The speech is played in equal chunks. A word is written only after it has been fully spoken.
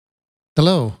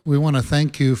Hello, we want to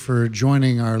thank you for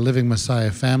joining our Living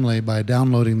Messiah family by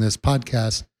downloading this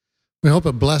podcast. We hope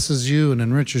it blesses you and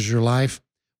enriches your life.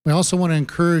 We also want to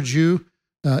encourage you,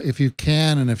 if you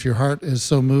can and if your heart is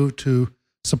so moved, to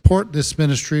support this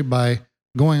ministry by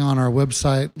going on our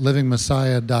website,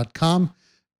 livingmessiah.com,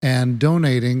 and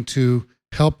donating to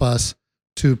help us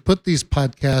to put these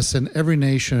podcasts in every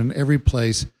nation, every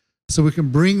place, so we can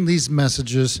bring these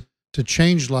messages to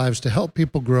change lives, to help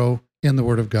people grow in the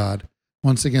Word of God.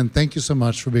 Once again, thank you so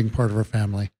much for being part of our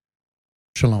family.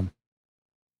 Shalom.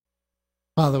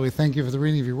 Father, we thank you for the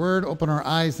reading of your word. Open our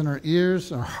eyes and our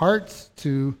ears, our hearts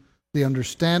to the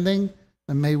understanding,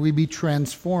 and may we be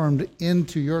transformed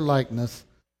into your likeness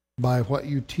by what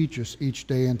you teach us each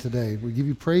day and today. We give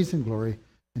you praise and glory.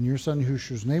 In your Son,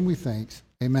 Yahushua's name we thanks.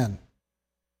 Amen.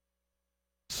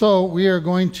 So we are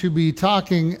going to be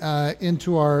talking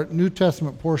into our New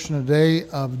Testament portion today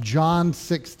of John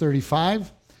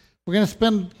 6:35. We're going to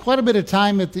spend quite a bit of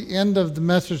time at the end of the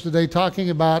message today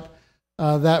talking about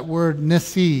that word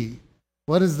Nisi.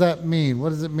 What does that mean? What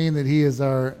does it mean that he is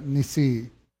our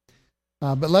Nisi?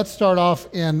 But let's start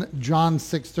off in John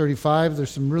 6:35.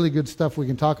 There's some really good stuff we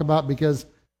can talk about because...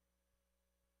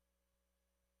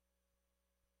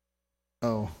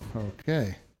 Oh,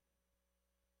 okay.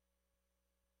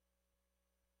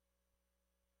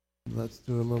 Let's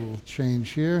do a little change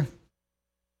here.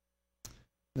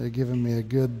 They're giving me a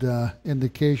good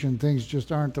indication things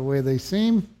just aren't the way they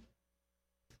seem.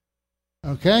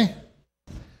 Okay.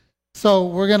 So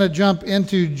we're going to jump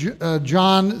into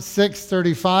John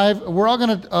 6:35. We're all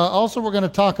going to we're going to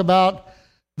talk about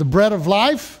the bread of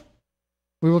life.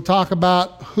 We will talk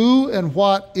about who and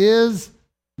what is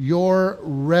your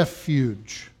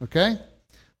refuge. Okay.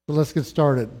 So let's get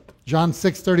started. John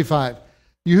 6:35.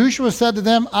 Yahushua said to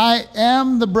them, "I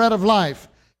am the bread of life.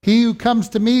 He who comes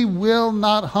to me will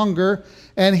not hunger,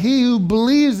 and he who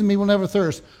believes in me will never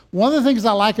thirst." One of the things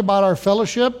I like about our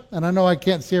fellowship, and I know I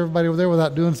can't see everybody over there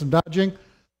without doing some dodging,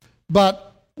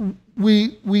 but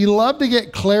we love to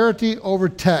get clarity over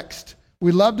text.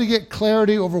 We love to get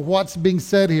clarity over what's being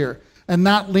said here and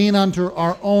not lean onto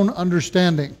our own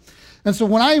understanding. And so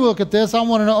when I look at this, I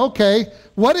want to know, okay,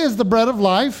 what is the bread of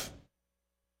life?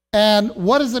 And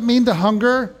what does it mean to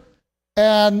hunger?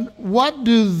 And what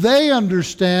do they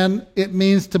understand it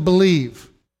means to believe?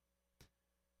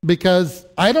 Because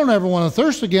I don't ever want to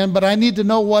thirst again, but I need to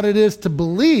know what it is to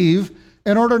believe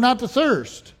in order not to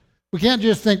thirst. We can't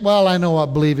just think, well, I know what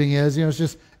believing is. You know,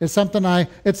 it's something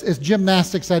it's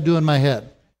gymnastics I do in my head.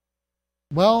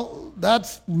 Well,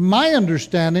 that's my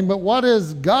understanding, but what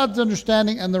is God's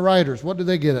understanding and the writers? What do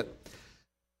they get it?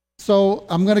 So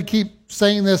I'm going to keep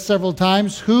saying this several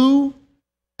times. Who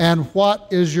and what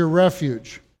is your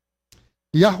refuge?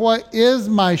 Yahweh is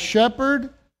my shepherd,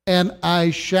 and I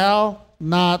shall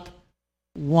not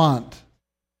want.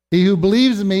 He who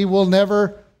believes in me will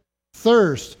never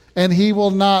thirst, and he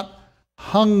will not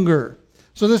hunger.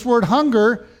 So this word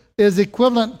hunger is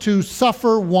equivalent to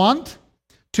suffer want,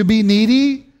 to be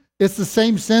needy. It's the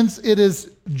same sense. It is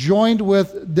joined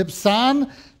with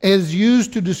dipsan, is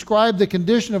used to describe the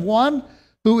condition of one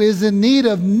who is in need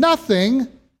of nothing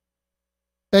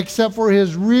except for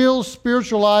his real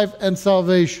spiritual life and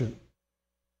salvation.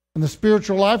 And the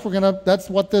spiritual life, that's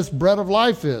what this bread of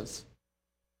life is.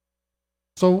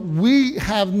 So we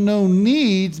have no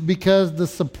needs because the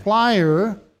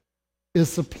supplier is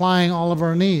supplying all of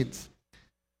our needs.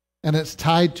 And it's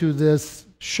tied to this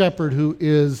shepherd who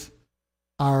is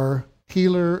our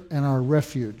healer and our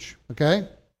refuge. Okay?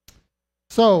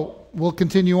 So we'll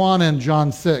continue on in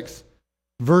John 6.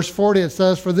 Verse 40, it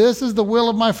says, "For this is the will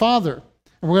of my Father."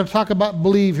 And we're going to talk about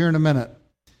believe here in a minute.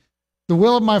 "The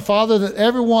will of my Father, that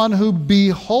everyone who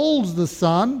beholds the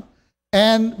Son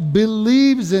and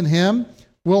believes in him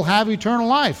will have eternal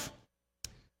life.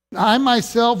 I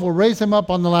myself will raise him up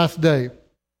on the last day."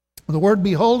 The word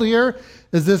behold here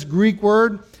is this Greek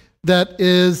word that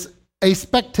is a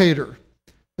spectator.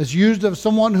 It's used of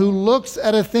someone who looks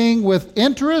at a thing with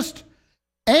interest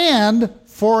and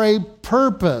for a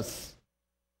purpose.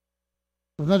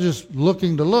 It's not just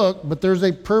looking to look, but there's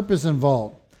a purpose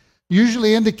involved,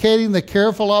 usually indicating the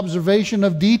careful observation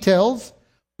of details.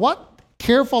 What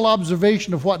careful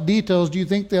observation of what details do you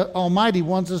think the Almighty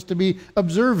wants us to be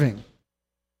observing?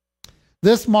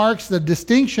 This marks the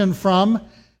distinction from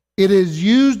it is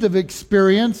used of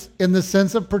experience in the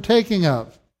sense of partaking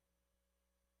of.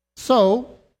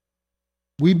 So,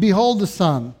 we behold the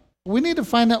Son. We need to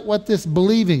find out what this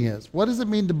believing is. What does it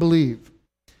mean to believe?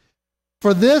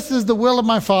 "For this is the will of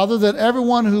my Father, that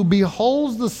everyone who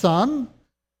beholds the Son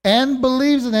and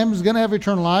believes in him is going to have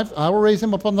eternal life. I will raise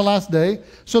him up on the last day."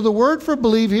 So the word for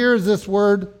believe here is this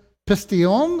word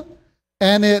pistion,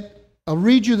 and I'll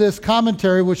read you this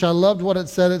commentary, which I loved what it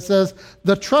said. It says,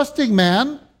 the trusting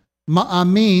man,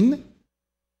 ma'amin,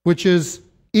 which is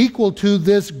equal to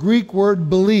this Greek word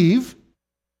believe,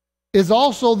 is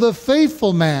also the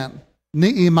faithful man,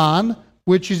 ni'iman,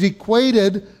 which is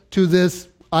equated to this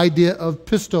idea of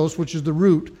pistos, which is the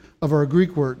root of our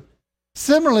Greek word.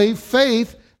 Similarly,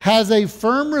 faith has a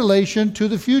firm relation to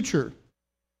the future.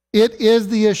 It is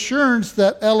the assurance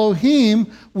that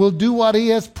Elohim will do what he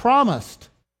has promised.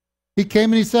 He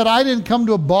came and he said, I didn't come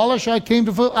to abolish, I came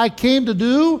to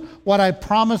do what I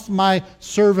promised my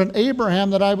servant Abraham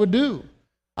that I would do.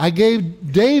 I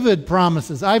gave David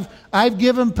promises. I've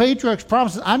given patriarchs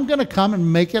promises. I'm going to come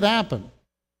and make it happen.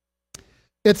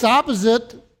 Its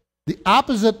opposite, the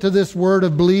opposite to this word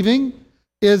of believing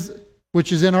is,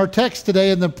 which is in our text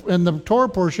today in the Torah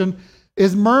portion,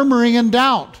 is murmuring and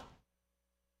doubt.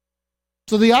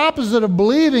 So the opposite of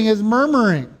believing is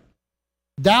murmuring,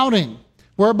 doubting,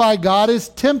 whereby God is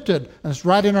tempted. And it's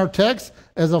right in our text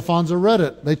as Alfonso read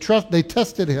it. They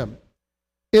tested him.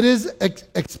 It is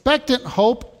expectant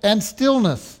hope and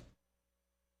stillness.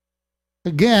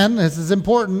 Again, this is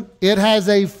important. It has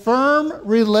a firm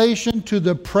relation to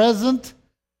the present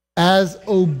as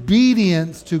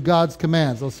obedience to God's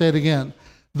commands. I'll say it again.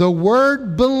 The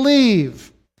word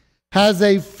believe has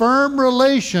a firm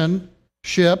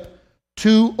relationship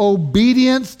to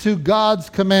obedience to God's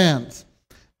commands,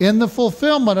 in the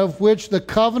fulfillment of which the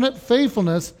covenant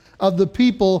faithfulness of the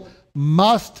people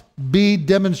must be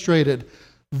demonstrated.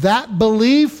 That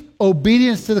belief,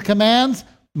 obedience to the commands,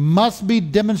 must be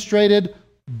demonstrated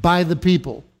by the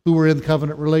people who were in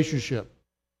covenant relationship.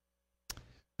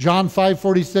 John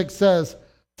 5:46 says,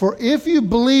 for if you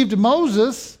believed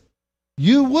Moses,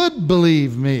 you would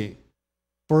believe me,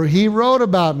 for he wrote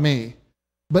about me.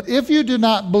 But if you do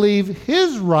not believe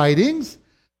his writings,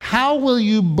 how will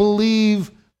you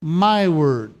believe my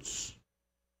words?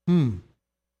 It's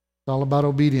all about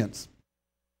obedience.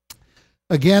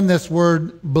 Again, this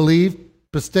word believe,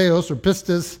 pisteos or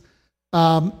pistis,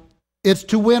 it's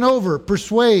to win over,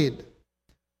 persuade.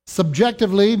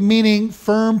 Subjectively, meaning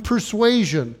firm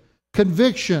persuasion,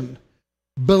 conviction,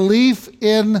 belief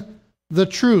in the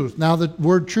truth. Now, the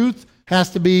word truth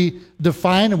has to be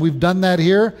defined, and we've done that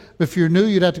here. If you're new,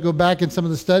 you'd have to go back in some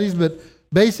of the studies, but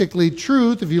basically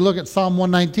truth, if you look at Psalm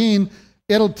 119,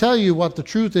 it'll tell you what the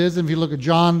truth is. And if you look at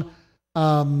John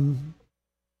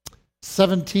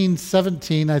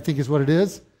 17:17, I think is what it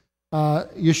is,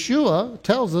 Yeshua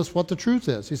tells us what the truth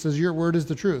is. He says, your word is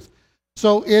the truth.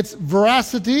 So it's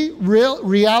veracity,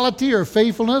 reality, or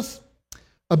faithfulness,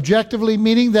 objectively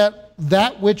meaning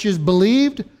that which is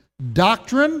believed,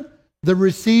 doctrine, the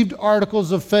received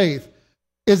articles of faith.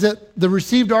 Is it the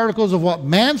received articles of what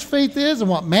man's faith is and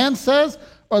what man says,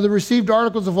 or the received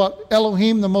articles of what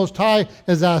Elohim, the Most High,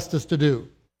 has asked us to do?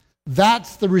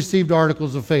 That's the received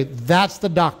articles of faith. That's the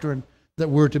doctrine that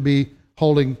we're to be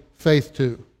holding faith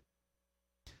to.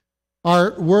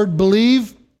 Our word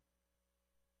believe,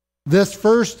 this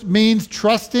first means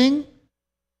trusting,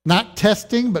 not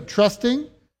testing, but trusting,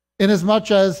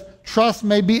 inasmuch as trust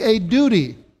may be a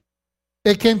duty.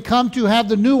 It can come to have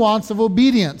the nuance of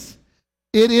obedience.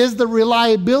 It is the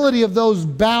reliability of those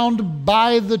bound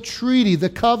by the treaty, the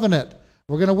covenant.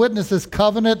 We're going to witness this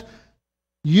covenant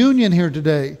union here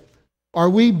today. Are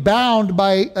we bound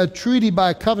by a treaty, by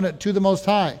a covenant to the Most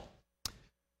High?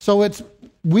 So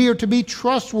we are to be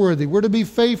trustworthy. We're to be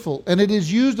faithful. And it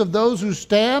is used of those who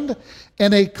stand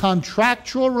in a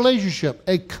contractual relationship,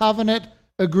 a covenant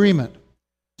agreement.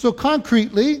 So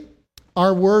concretely,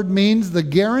 our word means the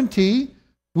guarantee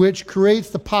which creates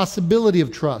the possibility of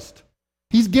trust.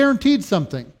 He's guaranteed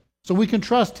something, so we can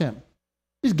trust him.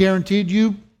 He's guaranteed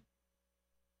you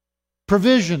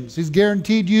provisions. He's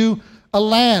guaranteed you a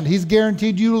land. He's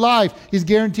guaranteed you life. He's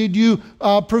guaranteed you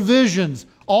provisions.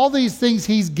 All these things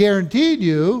he's guaranteed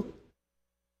you.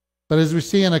 But as we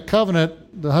see in a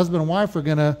covenant, the husband and wife are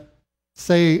going to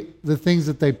say the things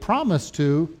that they promised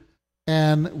to.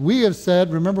 And we have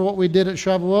said, remember what we did at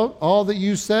Shavuot? All that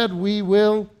you said we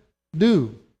will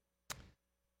do.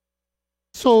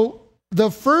 So the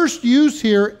first use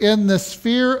here in the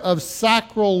sphere of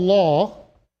sacral law,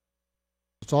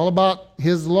 it's all about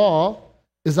his law,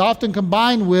 is often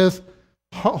combined with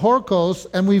horkos,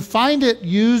 and we find it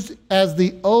used as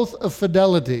the oath of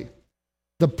fidelity,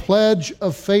 the pledge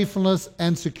of faithfulness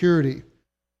and security.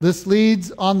 This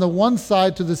leads on the one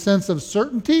side to the sense of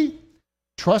certainty,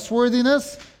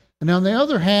 trustworthiness, and on the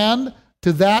other hand,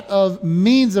 to that of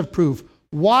means of proof.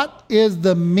 What is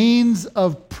the means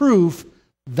of proof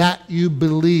that you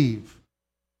believe?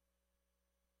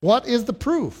 What is the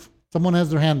proof? Someone has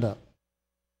their hand up.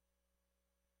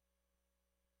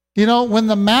 You know, when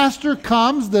the Master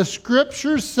comes, the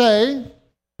scriptures say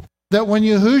that when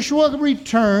Yahushua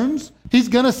returns, he's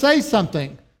going to say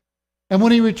something. And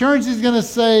when he returns, he's going to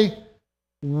say,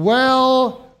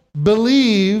 well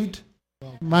believed,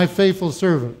 my faithful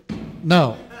servant.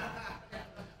 No.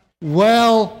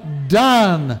 Well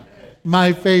done,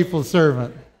 my faithful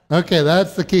servant. Okay,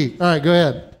 that's the key. All right, go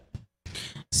ahead.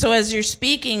 So as you're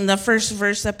speaking, the first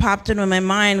verse that popped into my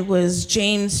mind was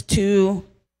James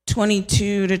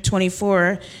 2:22 to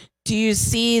 24. Do you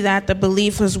see that the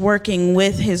belief was working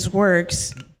with his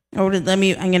works? Or I'm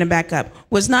going to back up.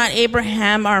 Was not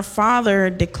Abraham our father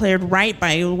declared right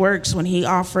by works when he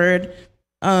offered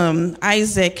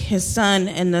Isaac his son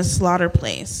in the slaughter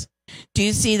place? Do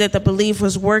you see that the belief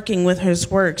was working with his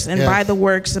works, and by the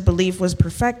works the belief was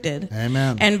perfected?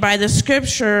 Amen. And by the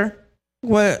scripture,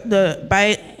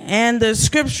 the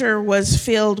scripture was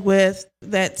filled with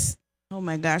that. Oh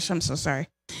my gosh, I'm so sorry.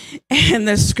 And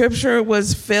the scripture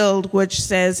was filled, which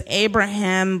says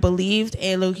Abraham believed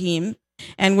Elohim,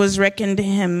 and was reckoned to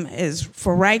him as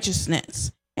for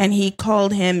righteousness, and he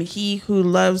called him he who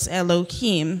loves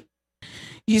Elohim.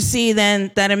 You see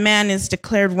then that a man is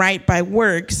declared right by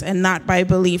works and not by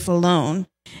belief alone.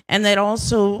 And that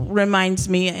also reminds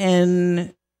me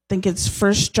I think it's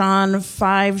 1 John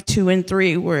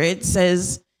 5:2-3, where it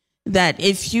says that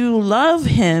if you love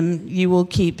him, you will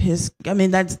keep his,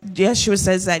 that's, Yeshua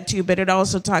says that too, but it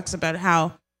also talks about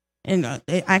how,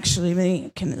 actually,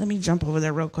 let me jump over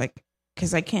there real quick,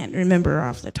 because I can't remember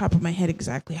off the top of my head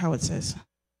exactly how it says.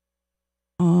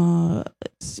 Let's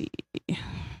see.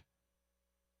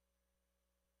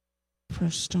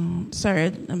 Sorry,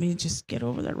 let me just get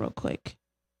over there real quick.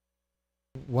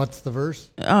 What's the verse?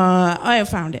 I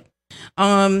found it.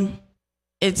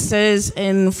 It says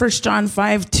in 1 John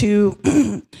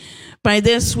 5:2, by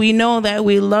this we know that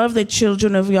we love the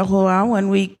children of Yahuwah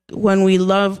when we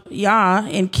love Yah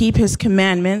and keep his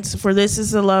commandments. For this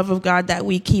is the love of God, that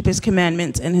we keep his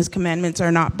commandments, and his commandments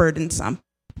are not burdensome.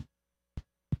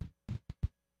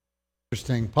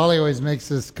 Interesting. Polly always makes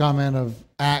this comment of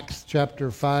Acts chapter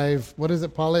 5. What is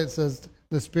it, Polly? It says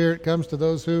the Spirit comes to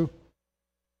those who?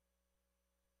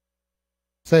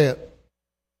 Say it.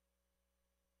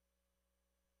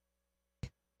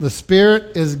 The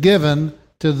Spirit is given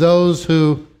to those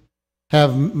who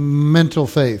have mental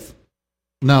faith.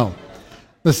 No.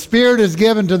 The Spirit is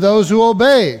given to those who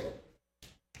obey.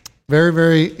 Very,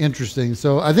 very interesting.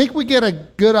 So I think we get a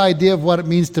good idea of what it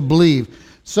means to believe.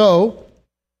 So,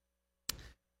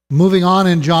 moving on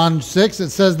in John 6,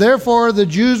 it says, therefore the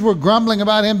Jews were grumbling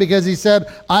about him because he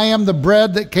said, I am the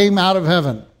bread that came out of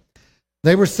heaven.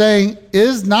 They were saying,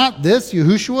 is not this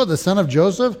Yahushua, the son of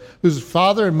Joseph, whose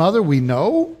father and mother we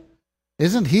know?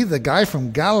 Isn't he the guy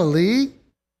from Galilee?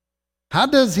 How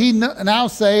does he now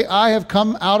say, I have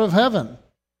come out of heaven?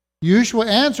 Yahushua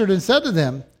answered and said to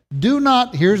them, do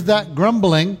not, here's that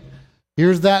grumbling,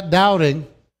 here's that doubting,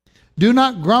 do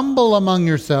not grumble among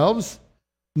yourselves.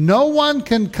 No one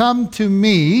can come to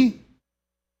me,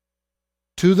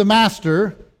 to the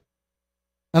Master,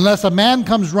 unless a man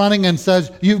comes running and says,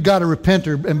 you've got to repent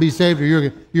and be saved,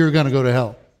 or you're going to go to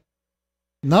hell.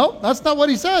 No, that's not what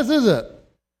he says, is it?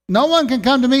 No one can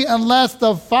come to me unless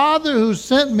the Father who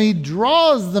sent me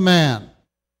draws the man.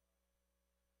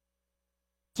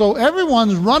 So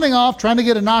everyone's running off trying to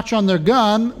get a notch on their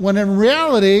gun, when in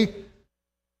reality,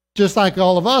 just like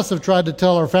all of us have tried to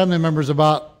tell our family members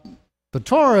about the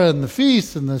Torah and the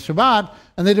feasts and the Shabbat,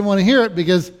 and they didn't want to hear it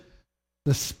because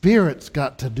the Spirit's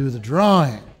got to do the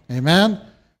drawing. Amen?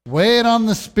 Wait on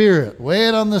the Spirit.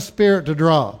 Wait on the Spirit to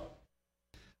draw.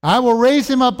 I will raise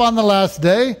him up on the last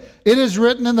day. It is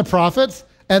written in the prophets,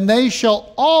 and they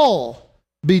shall all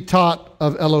be taught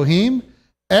of Elohim.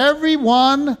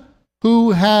 Everyone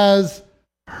who has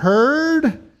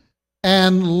heard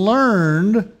and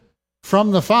learned from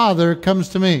the Father comes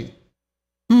to me.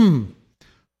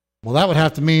 Well, that would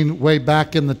have to mean way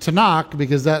back in the Tanakh,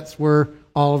 because that's where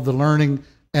all of the learning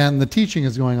and the teaching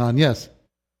is going on. Yes.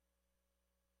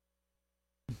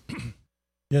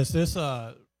 Yes, this,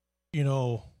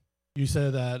 you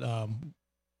said that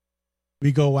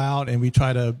we go out and we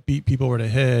try to beat people over the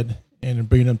head and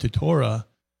bring them to Torah.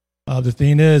 The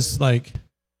thing is,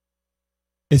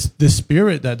 it's the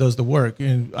Spirit that does the work.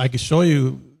 And I can show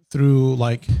you through,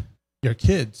 your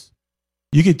kids.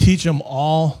 You can teach them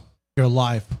all your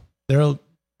life, their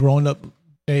grown up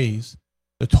days,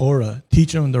 the Torah,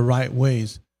 teach them the right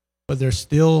ways, but there's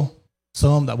still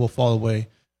some that will fall away.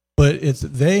 But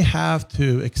they have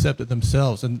to accept it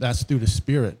themselves, and that's through the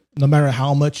Spirit. No matter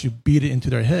how much you beat it into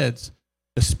their heads,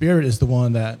 the Spirit is the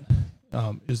one that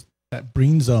that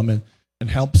brings them and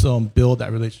helps them build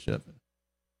that relationship.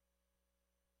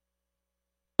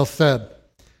 Well said.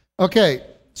 Okay,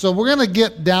 so we're going to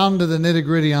get down to the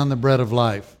nitty-gritty on the bread of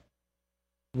life.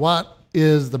 What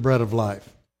is the bread of life?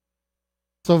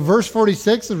 So verse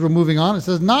 46, as we're moving on, it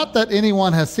says, not that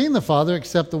anyone has seen the Father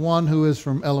except the one who is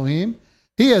from Elohim.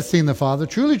 He has seen the Father.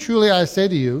 Truly, truly, I say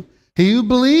to you, he who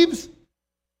believes,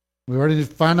 we already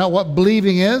found out what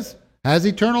believing is, has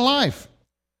eternal life.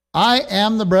 I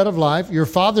am the bread of life. Your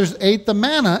fathers ate the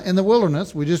manna in the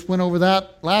wilderness. We just went over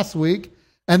that last week,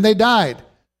 and they died.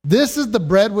 This is the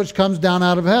bread which comes down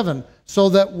out of heaven, so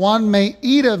that one may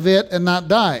eat of it and not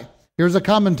die. Here's a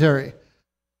commentary.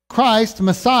 Christ,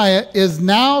 Messiah, is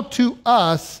now to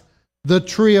us the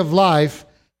tree of life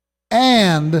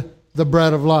and the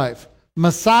bread of life.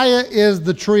 Messiah is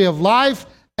the tree of life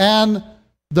and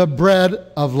the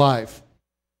bread of life.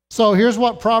 So here's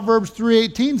what Proverbs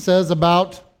 3:18 says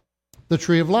about the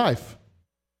tree of life.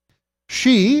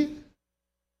 She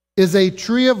is a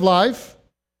tree of life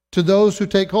to those who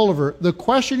take hold of her. The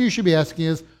question you should be asking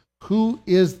is, who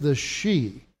is the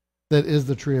she that is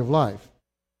the tree of life?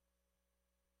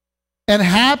 And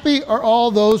happy are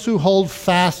all those who hold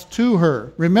fast to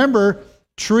her. Remember,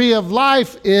 tree of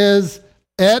life is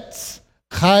Etz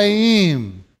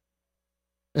Chaim.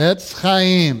 Etz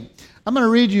Chaim. I'm going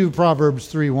to read you Proverbs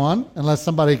 3:1, unless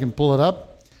somebody can pull it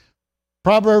up.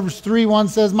 Proverbs 3:1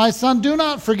 says, my son, do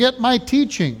not forget my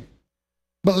teaching,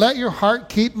 but let your heart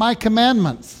keep my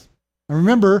commandments. And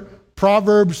remember,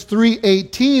 Proverbs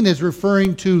 3:18 is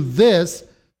referring to this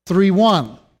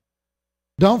 3:1.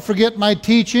 Don't forget my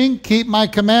teaching, keep my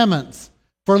commandments.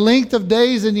 For length of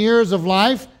days and years of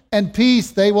life and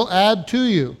peace they will add to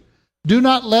you. Do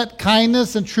not let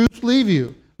kindness and truth leave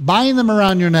you. Bind them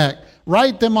around your neck.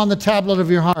 Write them on the tablet of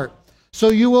your heart. So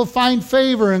you will find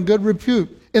favor and good repute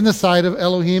in the sight of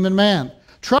Elohim and man.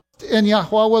 Trust in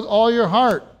Yahweh with all your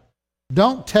heart.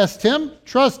 Don't test him,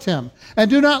 trust him. And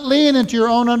do not lean into your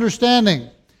own understanding.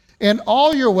 In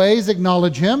all your ways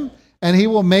acknowledge him, and he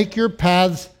will make your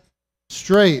paths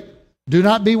straight. Do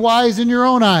not be wise in your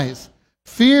own eyes.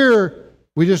 Fear,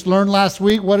 we just learned last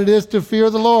week what it is to fear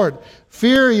the Lord.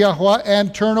 Fear Yahweh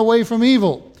and turn away from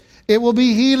evil. It will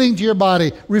be healing to your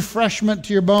body, refreshment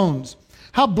to your bones.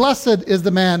 How blessed is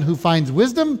the man who finds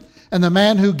wisdom and the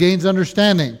man who gains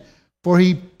understanding.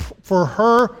 For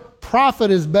her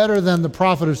profit is better than the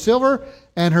profit of silver,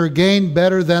 and her gain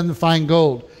better than the fine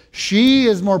gold. She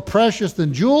is more precious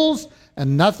than jewels,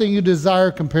 and nothing you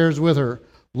desire compares with her.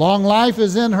 Long life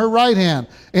is in her right hand.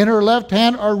 In her left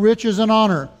hand are riches and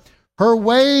honor. Her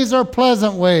ways are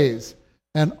pleasant ways,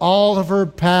 and all of her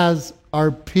paths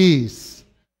are peace.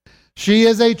 She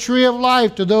is a tree of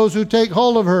life to those who take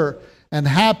hold of her, and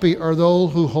happy are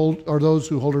those who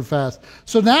hold her fast.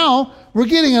 So now we're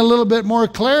getting a little bit more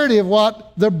clarity of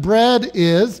what the bread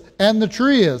is and the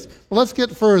tree is. Well, let's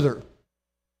get further.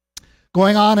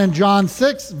 Going on in John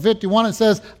 6:51, it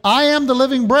says, I am the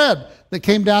living bread that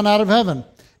came down out of heaven.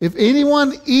 If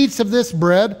anyone eats of this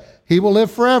bread, he will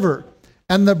live forever.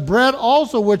 And the bread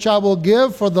also which I will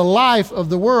give for the life of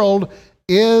the world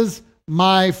is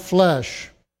my flesh.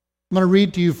 I'm going to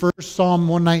read to you first Psalm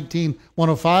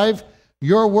 119:105.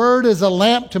 Your word is a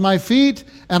lamp to my feet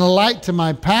and a light to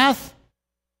my path.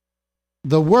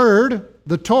 The word,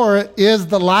 the Torah, is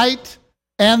the light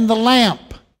and the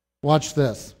lamp. Watch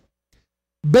this.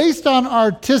 Based on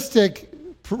artistic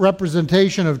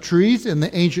representation of trees in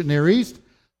the ancient Near East,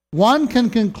 one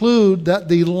can conclude that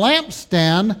the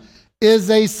lampstand is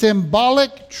a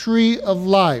symbolic tree of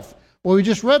life. Well, we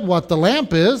just read what the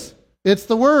lamp is. It's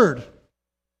the Word.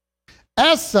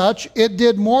 As such, it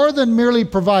did more than merely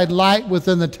provide light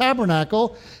within the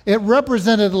tabernacle. It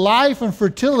represented life and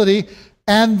fertility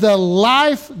and the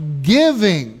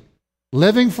life-giving,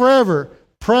 living forever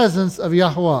presence of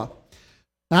Yahweh.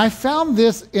 Now, I found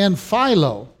this in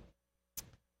Philo.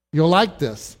 You'll like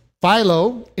this.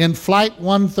 Philo, in Flight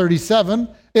 137,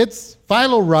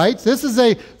 Philo writes, this is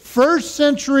a first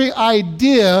century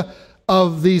idea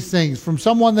of these things from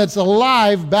someone that's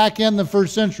alive back in the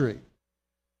first century.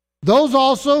 Those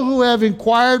also who have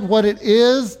inquired what it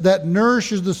is that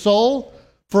nourishes the soul,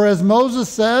 for as Moses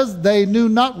says, they knew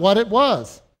not what it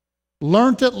was,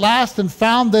 learnt at last and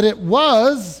found that it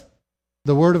was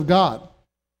the Word of God,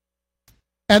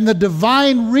 and the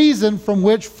divine reason from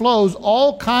which flows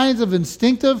all kinds of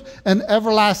instinctive and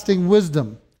everlasting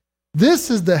wisdom. This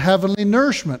is the heavenly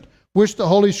nourishment which the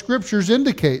Holy Scriptures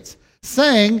indicates,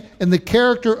 saying in the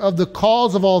character of the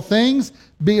cause of all things,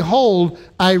 behold,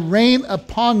 I rain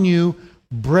upon you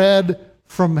bread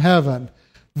from heaven.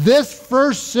 This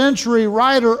first century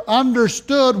writer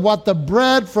understood what the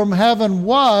bread from heaven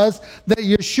was that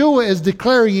Yeshua is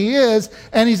declaring he is,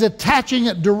 and he's attaching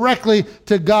it directly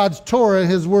to God's Torah,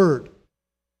 his word.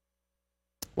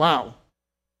 Wow.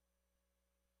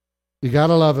 You got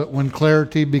to love it when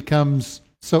clarity becomes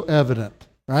so evident,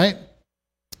 right?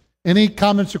 Any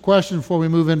comments or questions before we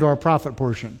move into our prophet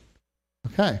portion?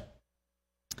 Okay.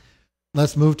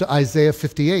 Let's move to Isaiah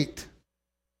 58.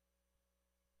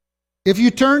 If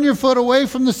you turn your foot away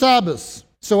from the Sabbaths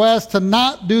so as to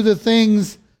not do the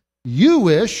things you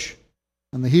wish,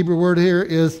 and the Hebrew word here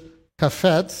is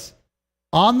kafetz,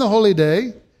 on the holy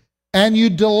day, and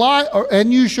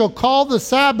you shall call the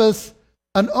Sabbath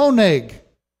an oneg,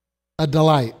 a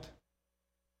delight,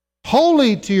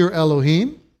 holy to your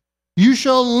Elohim. You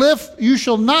shall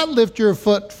not lift your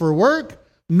foot for work,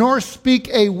 nor speak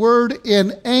a word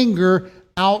in anger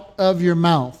out of your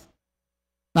mouth.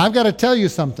 Now I've got to tell you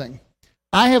something.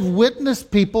 I have witnessed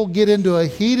people get into a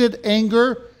heated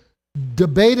anger,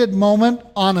 debated moment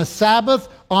on a Sabbath,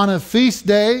 on a feast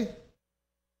day,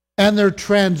 and they're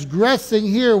transgressing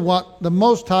here what the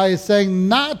Most High is saying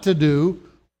not to do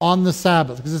on the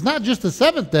Sabbath. Because it's not just the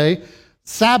seventh day.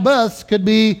 Sabbaths could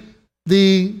be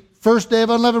the first day of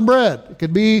unleavened bread. It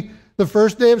could be the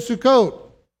first day of Sukkot.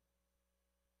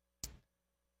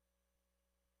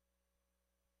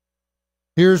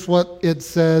 Here's what it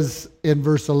says in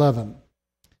verse 11.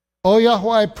 O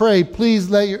Yahweh, I pray,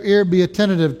 please let your ear be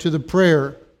attentive to the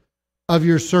prayer of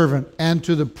your servant and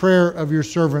to the prayer of your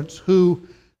servants who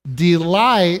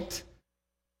delight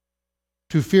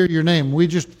to fear your name. We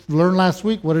just learned last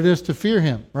week what it is to fear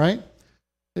him, right?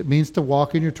 It means to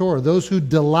walk in your Torah. Those who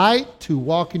delight to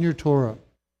walk in your Torah.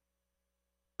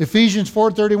 Ephesians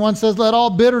 4:31 says, let all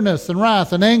bitterness and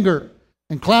wrath and anger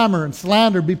and clamor and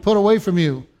slander be put away from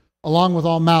you, along with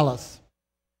all malice.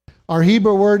 Our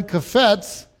Hebrew word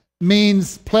kafetz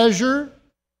means pleasure,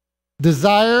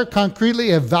 desire,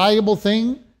 concretely a valuable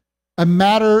thing, a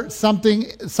matter, something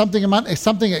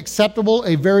acceptable,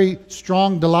 a very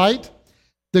strong delight.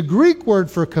 The Greek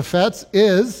word for kafetz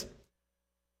is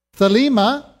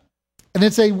thelema, and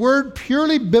it's a word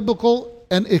purely biblical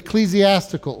and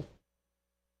ecclesiastical.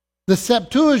 The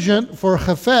Septuagint for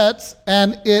chafetz,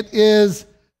 and it is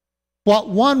what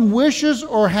one wishes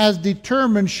or has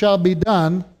determined shall be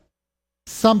done,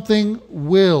 something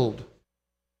willed.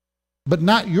 But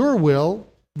not your will,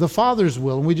 the Father's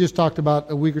will. And we just talked about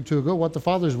a week or two ago what the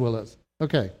Father's will is.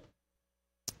 Okay.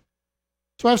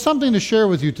 So I have something to share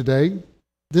with you today.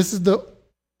 This is the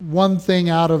one thing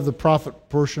out of the prophet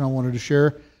portion I wanted to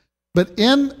share. But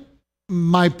in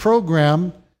my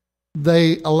program,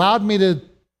 they allowed me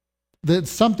that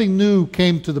something new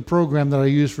came to the program that I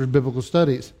use for biblical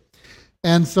studies.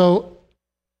 And so,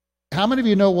 how many of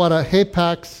you know what a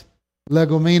hapax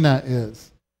legomena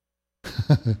is?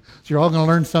 So you're all going to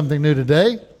learn something new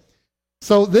today.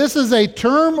 So this is a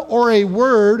term or a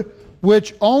word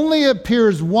which only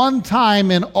appears one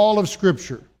time in all of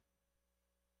Scripture.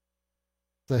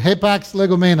 The hapax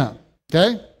legomena.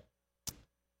 Okay?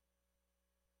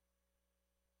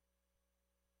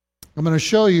 I'm going to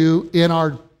show you in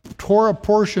our Torah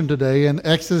portion today in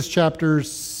Exodus chapter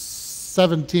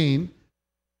 17.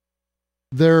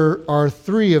 There are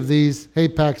 3 of these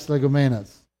hapax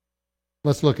legomenas.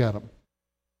 Let's look at them.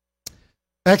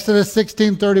 Exodus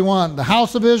 16:31. The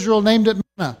house of Israel named it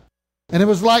manna, and it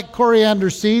was like coriander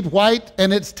seed, white,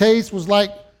 and its taste was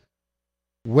like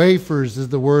wafers, is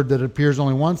the word that appears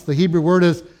only once. The Hebrew word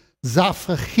is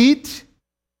zafachit,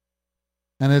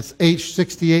 and it's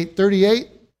H6838.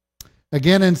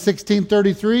 Again in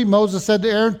 16:33, Moses said to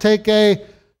Aaron, take a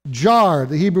jar.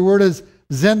 The Hebrew word is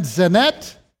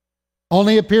zenzenet.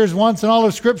 Only appears once in all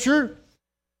of Scripture.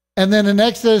 And then in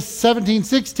Exodus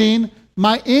 17:16,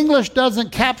 my English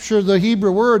doesn't capture the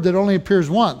Hebrew word that only appears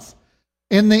once.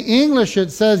 In the English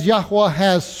it says Yahweh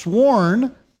has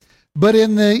sworn, but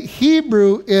in the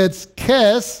Hebrew it's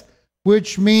kes,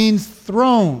 which means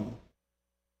throne.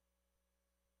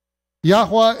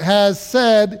 Yahweh has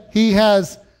said, he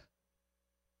has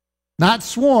not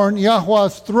sworn,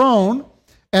 Yahweh's throne,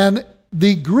 and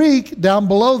the Greek down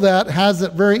below that has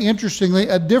it very interestingly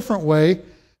a different way.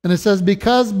 And it says,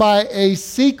 because by a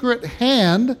secret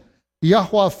hand,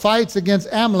 Yahweh fights against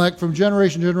Amalek from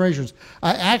generation to generations.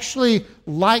 I actually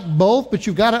like both, but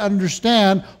you've got to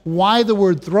understand why the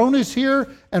word throne is here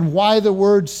and why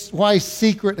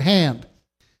secret hand.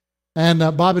 And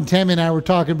Bob and Tammy and I were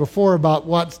talking before about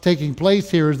what's taking place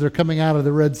here as they're coming out of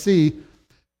the Red Sea.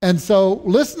 And so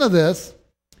listen to this.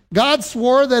 God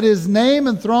swore that his name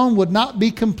and throne would not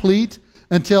be complete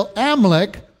until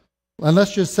Amalek, and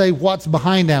let's just say what's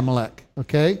behind Amalek,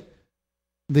 okay?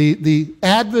 The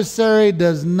adversary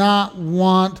does not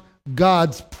want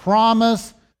God's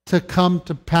promise to come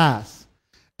to pass.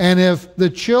 And if the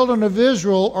children of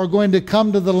Israel are going to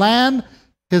come to the land,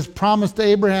 his promise to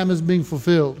Abraham is being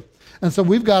fulfilled. And so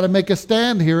we've got to make a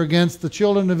stand here against the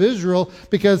children of Israel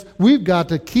because we've got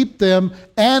to keep them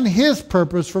and his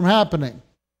purpose from happening.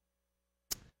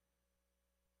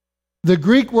 The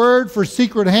Greek word for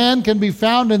secret hand can be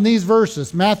found in these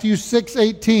verses, Matthew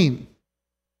 6:18.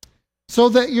 So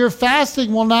that your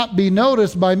fasting will not be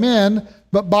noticed by men,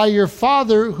 but by your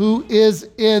Father who is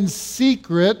in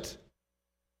secret,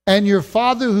 and your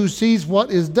Father who sees what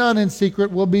is done in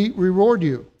secret will reward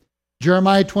you.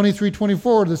 Jeremiah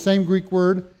 23:24, the same Greek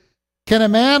word. Can a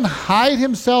man hide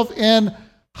himself in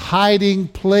hiding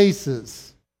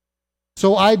places?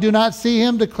 So I do not see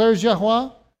him, declares Yahweh.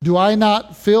 Do I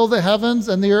not fill the heavens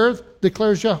and the earth,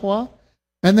 declares Yahweh?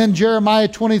 And then Jeremiah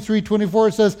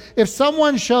 23:24 says, if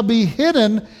someone shall be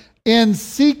hidden in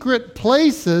secret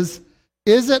places,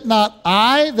 is it not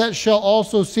I that shall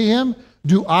also see him?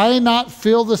 Do I not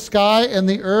fill the sky and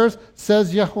the earth,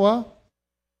 says Yahweh?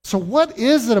 So what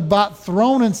is it about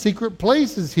thrown in secret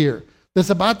places here? That's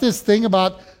about this thing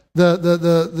about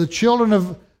the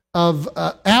children of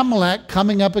Amalek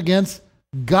coming up against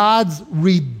God's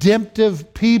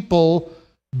redemptive people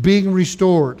being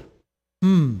restored.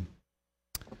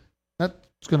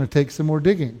 That's going to take some more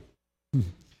digging.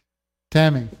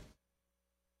 Tammy.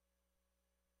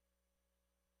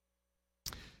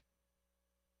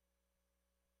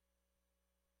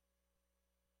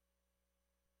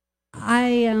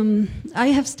 I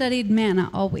have studied manna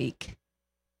all week,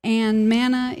 and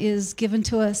manna is given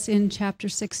to us in chapter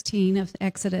 16 of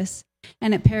Exodus,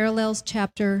 and it parallels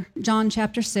John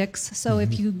chapter 6. So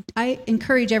I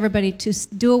encourage everybody to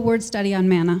do a word study on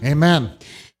manna. Amen.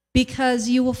 Because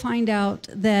you will find out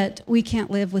that we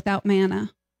can't live without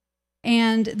manna.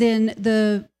 And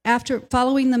then after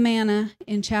following the manna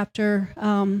in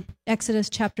Exodus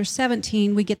chapter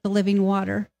 17, we get the living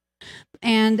water.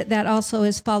 And that also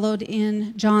is followed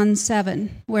in John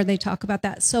 7, where they talk about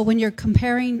that. So when you're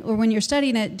comparing, or when you're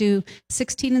studying it, do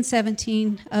 16 and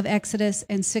 17 of Exodus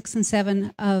and 6 and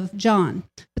 7 of John.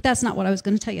 But that's not what I was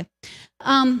going to tell you.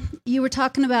 You were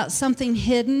talking about something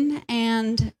hidden,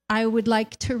 and I would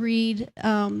like to read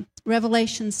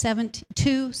Revelation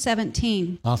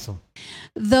 2:17. Awesome.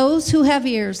 Those who have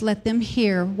ears, let them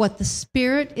hear what the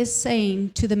Spirit is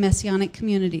saying to the Messianic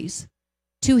communities.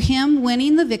 To him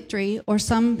winning the victory, or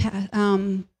some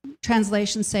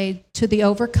translations say to the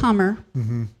overcomer,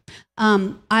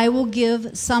 I will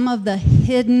give some of the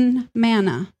hidden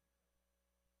manna.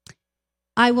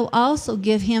 I will also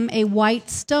give him a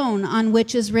white stone on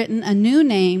which is written a new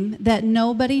name that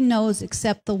nobody knows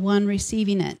except the one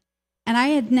receiving it. And I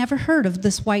had never heard of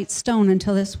this white stone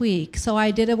until this week. So I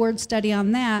did a word study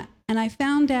on that, and I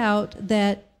found out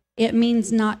that it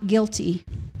means not guilty.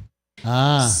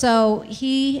 So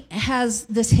he has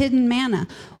this hidden manna.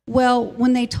 Well,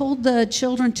 when they told the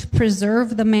children to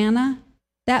preserve the manna,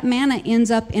 that manna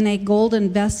ends up in a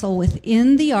golden vessel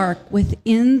within the ark,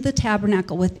 within the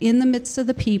tabernacle, within the midst of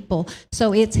the people.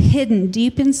 So it's hidden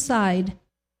deep inside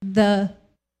the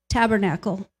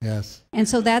tabernacle. Yes. And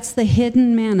so that's the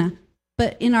hidden manna.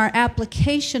 But in our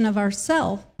application of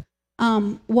ourself,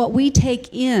 what we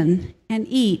take in and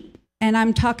eat, and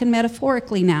I'm talking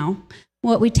metaphorically now,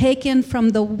 what we take in from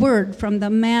the word, from the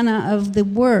manna of the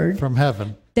word. From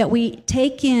heaven. That we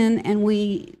take in and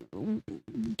we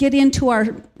get into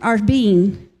our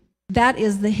being, that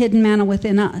is the hidden manna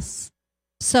within us.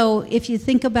 So if you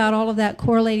think about all of that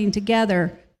correlating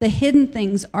together, the hidden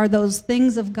things are those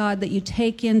things of God that you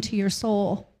take into your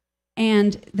soul.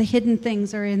 And the hidden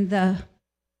things are in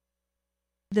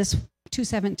this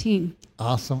 2:17.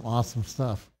 Awesome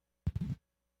stuff.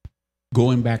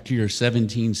 Going back to your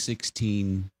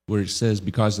 17:16, where it says,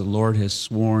 because the Lord has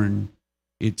sworn,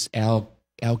 it's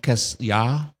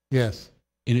Al-Kasyah, yes,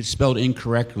 and it's spelled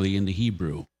incorrectly in the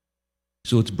Hebrew.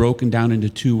 So it's broken down into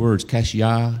two words,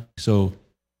 Kasyah. So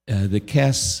the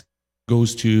Kes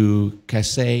goes to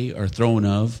Kaseh, or throne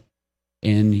of,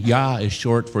 and Yah is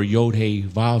short for Yod-He,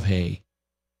 Vav-He.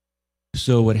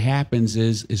 So what happens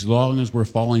is, as long as we're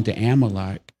falling to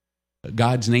Amalek,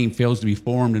 God's name fails to be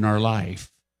formed in our life,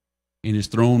 and his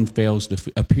throne fails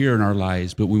to appear in our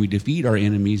lives. But when we defeat our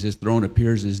enemies, his throne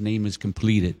appears and his name is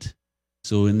completed.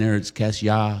 So in there it's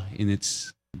Kasyah, and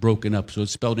it's broken up. So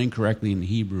it's spelled incorrectly in the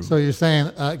Hebrew. So you're saying,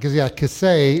 because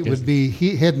Kaseh would be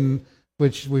hidden,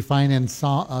 which we find in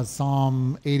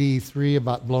Psalm 83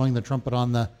 about blowing the trumpet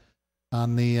on the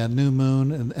new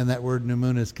moon, and that word new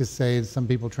moon is Kaseh. Some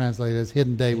people translate it as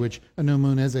hidden day, which a new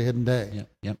moon is a hidden day.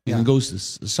 Yep. And it goes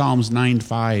to Psalms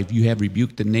 9:5. You have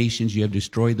rebuked the nations, you have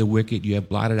destroyed the wicked, you have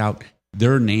blotted out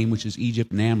their name, which is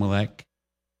Egypt and Amalek,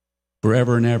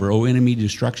 forever and ever. O enemy,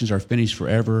 destructions are finished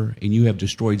forever, and you have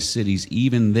destroyed cities.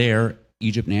 Even there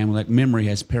Egypt and Amalek, memory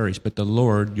has perished, but the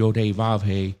Lord,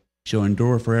 Yod-Heh-Vav-Heh, shall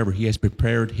endure forever. He has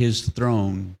prepared his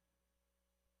throne,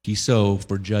 Kiso,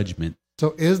 for judgment.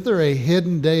 So is there a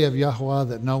hidden day of Yahweh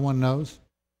that no one knows?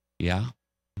 Yeah.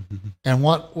 And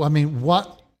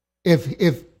what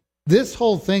if this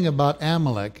whole thing about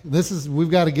Amalek, we've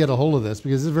got to get a hold of this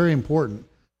because it's very important.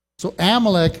 So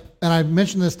Amalek, and I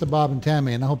mentioned this to Bob and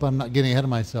Tammy, and I hope I'm not getting ahead of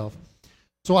myself.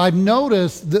 So I've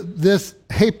noticed that this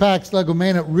Hapax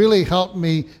Legomena really helped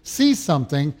me see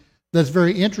something that's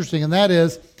very interesting, and that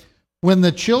is when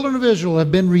the children of Israel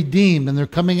have been redeemed and they're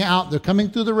coming out, they're coming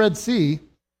through the Red Sea,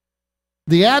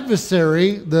 the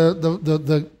adversary,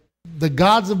 the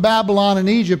gods of Babylon and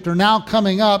Egypt are now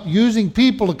coming up, using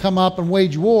people to come up and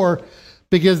wage war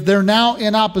because they're now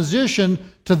in opposition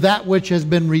to that which has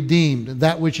been redeemed,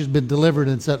 that which has been delivered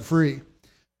and set free.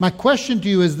 My question to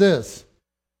you is this.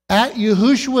 At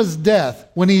Yahushua's death,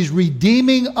 when he's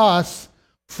redeeming us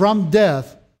from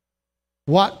death,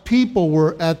 what people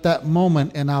were at that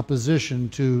moment in opposition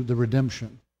to the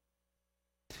redemption?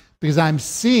 Because I'm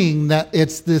seeing that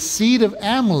it's the seed of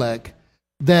Amalek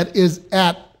that is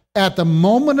at the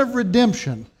moment of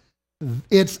redemption.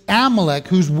 It's Amalek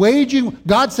who's waging.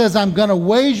 God says, I'm going to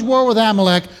wage war with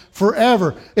Amalek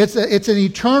forever. It's an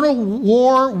eternal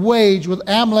war wage with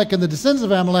Amalek and the descendants of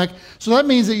Amalek. So that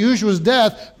means that Yahushua's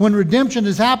death, when redemption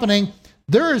is happening,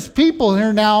 there is people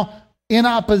here now in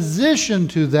opposition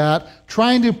to that,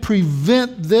 trying to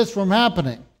prevent this from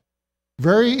happening.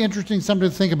 Very interesting, something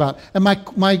to think about. And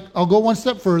I'll go one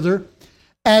step further.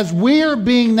 As we are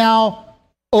being now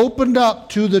opened up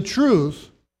to the truth,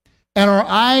 and our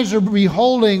eyes are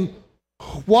beholding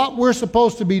what we're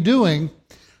supposed to be doing,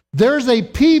 there's a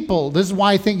people, this is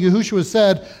why I think Yahushua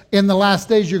said, in the last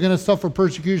days you're going to suffer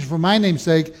persecution for my name's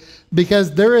sake,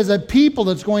 because there is a people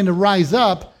that's going to rise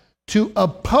up to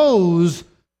oppose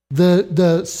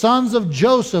the sons of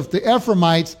Joseph, the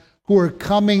Ephraimites, who are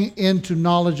coming into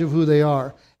knowledge of who they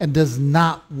are, and does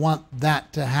not want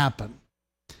that to happen.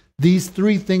 These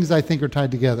three things I think are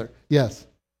tied together. Yes?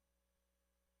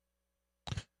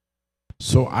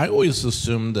 So I always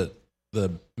assumed that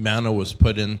the manna was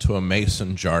put into a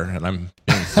mason jar, and I'm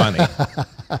being funny.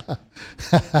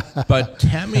 But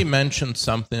Tammy mentioned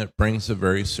something that brings a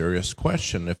very serious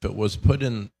question. If it was put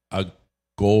in a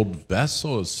gold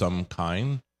vessel of some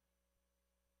kind,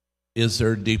 is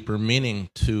there deeper meaning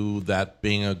to that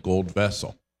being a gold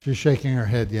vessel? She's shaking her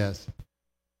head, yes.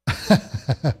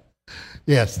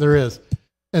 Yes, there is.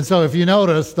 And so if you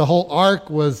notice, the whole ark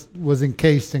was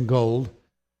encased in gold.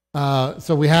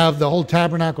 So we have the whole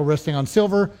tabernacle resting on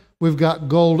silver. We've got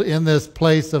gold in this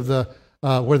place of the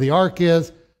where the ark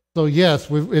is. So yes,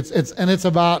 it's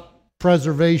about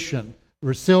preservation.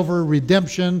 Silver,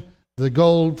 redemption, the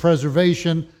gold,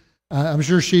 preservation. I'm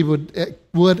sure she would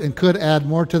and could add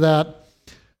more to that.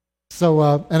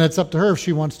 So and it's up to her if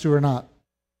she wants to or not.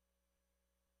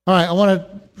 All right,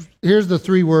 here's the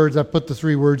three words. I put the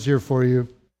three words here for you.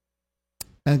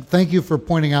 And thank you for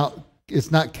pointing out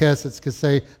it's not kes, it's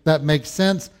kaseh. That makes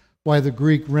sense why the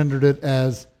Greek rendered it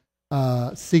as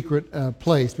secret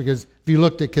place, because if you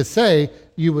looked at kaseh,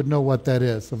 you would know what that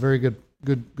is. So very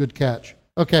good catch.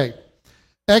 Okay,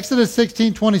 Exodus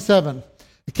 16:27.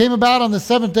 It came about on the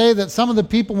seventh day that some of the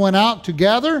people went out to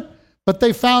gather, but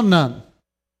they found none.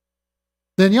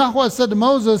 Then Yahweh said to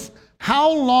Moses,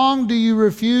 how long do you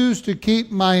refuse to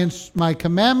keep my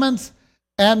commandments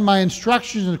and my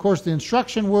instructions? And of course, the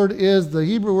instruction word is the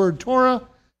Hebrew word Torah,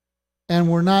 and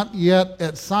we're not yet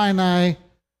at Sinai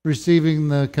receiving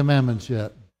the commandments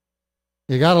yet.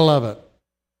 You got to love it.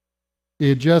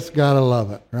 You just got to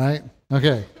love it, right?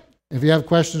 Okay. If you have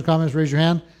questions, comments, raise your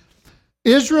hand.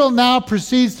 Israel now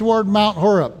proceeds toward Mount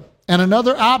Horeb, and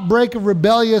another outbreak of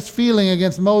rebellious feeling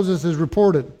against Moses is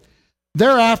reported.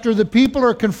 Thereafter, the people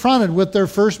are confronted with their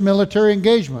first military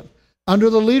engagement. Under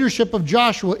the leadership of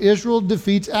Joshua, Israel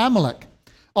defeats Amalek.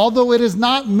 Although it is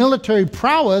not military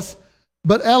prowess,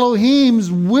 but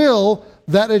Elohim's will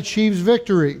that achieves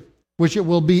victory, which it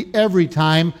will be every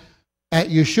time at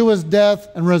Yeshua's death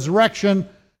and resurrection,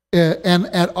 and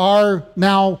at our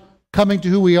now coming to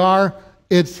who we are.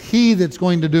 It's He that's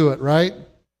going to do it, right?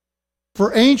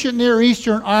 For ancient Near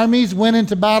Eastern armies went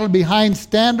into battle behind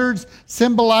standards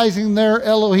symbolizing their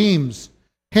Elohims.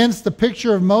 Hence the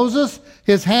picture of Moses,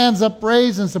 his hands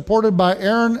upraised and supported by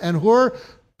Aaron and Hur,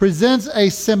 presents a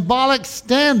symbolic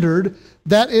standard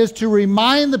that is to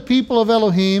remind the people of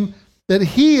Elohim that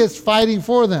He is fighting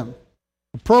for them.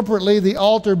 Appropriately, the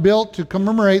altar built to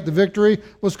commemorate the victory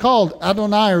was called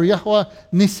Adonai or Yahweh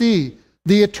Nisi.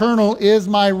 The Eternal is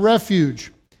my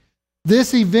refuge.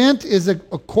 This event is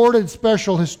accorded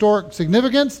special historic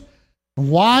significance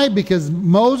Why? Because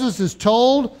Moses is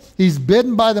told, he's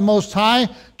bidden by the Most High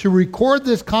to record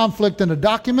this conflict in a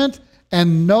document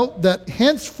and note that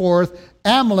henceforth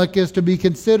Amalek is to be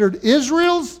considered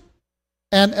Israel's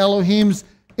and Elohim's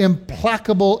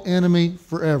implacable enemy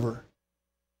forever.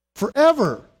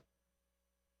 Forever.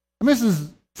 I mean, this is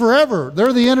forever.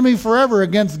 They're the enemy forever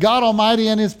against God Almighty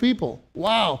and his people.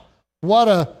 Wow. What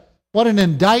an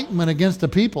indictment against the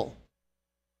people.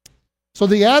 So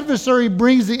the adversary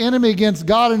brings the enemy against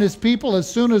God and his people as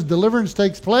soon as deliverance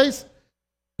takes place.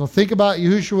 So think about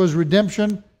Yahushua's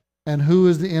redemption and who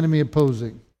is the enemy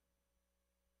opposing.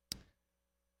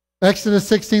 Exodus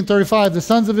 16:35, the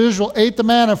sons of Israel ate the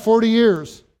manna 40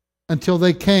 years until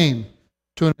they came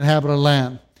to an inhabited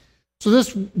land. So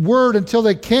this word, until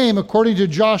they came, according to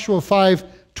Joshua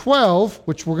 5:12,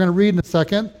 which we're going to read in a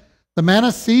second, the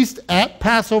manna ceased at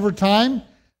Passover time,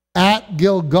 at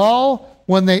Gilgal,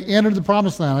 when they entered the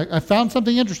promised land. I found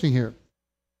something interesting here.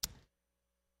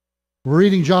 We're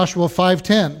reading Joshua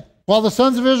 5:10. While the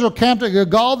sons of Israel camped at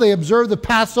Gilgal, they observed the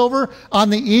Passover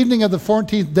on the evening of the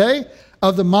 14th day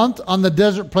of the month on the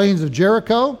desert plains of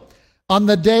Jericho. On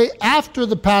the day after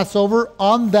the Passover,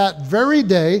 on that very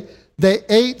day, they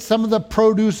ate some of the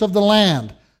produce of the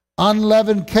land,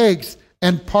 unleavened cakes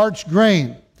and parched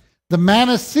grain. The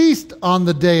manna ceased on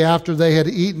the day after they had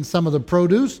eaten some of the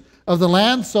produce of the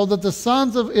land, so that the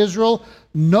sons of Israel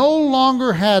no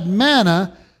longer had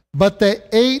manna, but they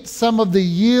ate some of the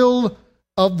yield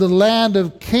of the land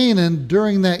of Canaan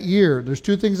during that year. There's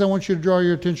two things I want you to draw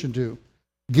your attention to.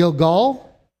 Gilgal,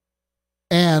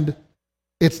 and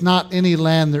it's not any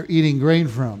land they're eating grain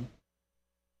from.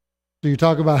 So you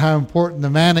talk about how important the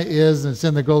manna is, and it's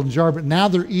in the golden jar, but now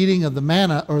they're eating of the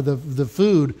manna, or the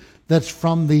food that's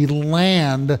from the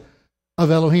land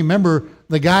of Elohim. Remember,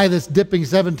 the guy that's dipping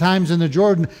 7 times in the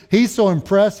Jordan, he's so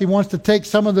impressed, he wants to take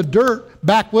some of the dirt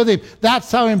back with him.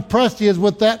 That's how impressed he is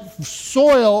with that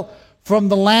soil from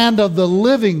the land of the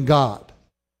living God.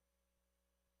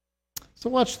 So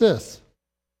watch this.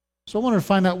 So I wanted to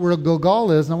find out where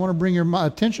Gilgal is, and I want to bring your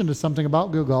attention to something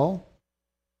about Gilgal.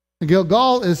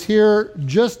 Gilgal is here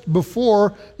just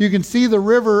before, you can see the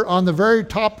river on the very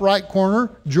top right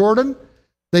corner, Jordan.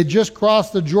 They just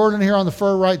crossed the Jordan here on the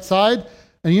far right side.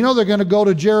 And you know they're going to go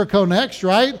to Jericho next,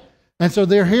 right? And so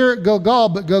they're here at Gilgal,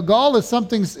 but Gilgal is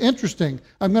something interesting.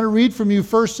 I'm going to read from you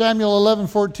 1 Samuel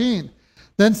 11:14.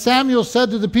 Then Samuel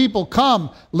said to the people, "Come,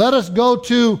 let us go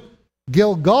to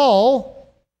Gilgal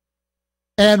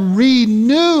and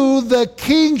renew the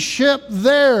kingship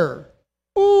there."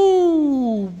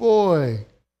 Ooh, boy.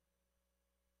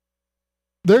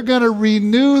 They're going to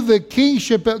renew the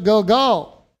kingship at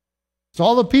Gilgal. So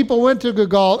all the people went to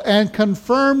Gilgal and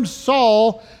confirmed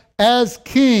Saul as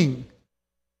king.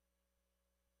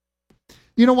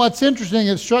 You know what's interesting,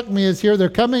 it struck me, is here they're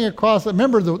coming across,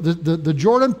 remember the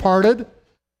Jordan parted,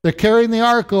 they're carrying the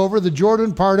ark over, the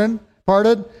Jordan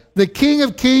parted, the King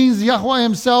of Kings, Yahweh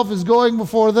himself, is going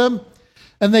before them,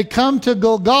 and they come to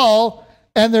Gilgal,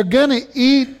 and they're going to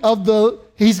eat of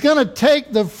he's going to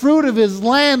take the fruit of his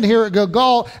land here at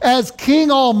Gilgal as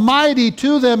King Almighty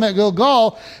to them at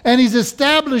Gilgal, and he's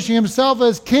establishing himself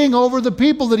as king over the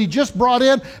people that he just brought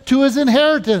in to his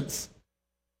inheritance.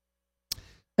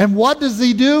 And what does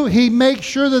he do? He makes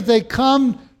sure that they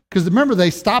come, because remember, they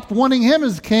stopped wanting him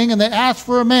as king, and they asked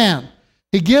for a man.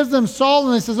 He gives them Saul,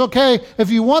 and he says, okay, if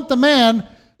you want the man,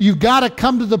 you've got to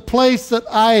come to the place that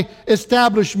I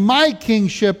establish my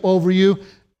kingship over you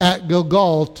at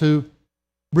Gilgal to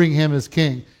bring him as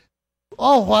king.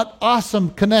 Oh, what awesome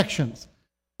connections.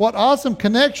 What awesome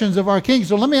connections of our king.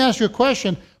 So let me ask you a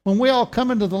question. When we all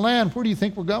come into the land, where do you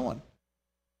think we're going?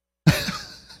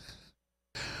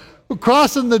 We're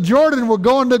crossing the Jordan, we're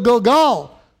going to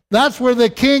Gilgal. That's where the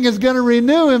king is going to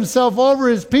renew himself over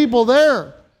his people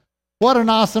there. What an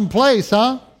awesome place,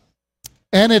 huh?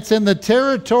 And it's in the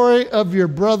territory of your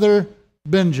brother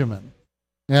Benjamin.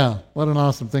 Yeah, what an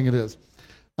awesome thing it is.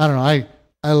 I don't know,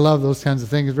 I love those kinds of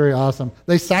things. It's very awesome.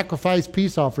 They sacrificed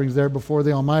peace offerings there before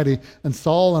the Almighty, and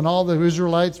Saul and all the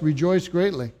Israelites rejoiced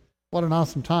greatly. What an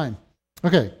awesome time.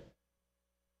 Okay.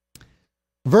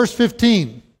 Verse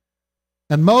 15.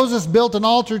 And Moses built an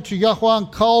altar to Yahweh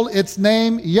and called its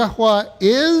name, Yahweh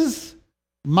is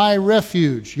my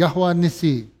refuge, Yahweh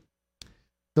Nissi.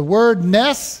 The word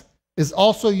Nes is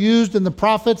also used in the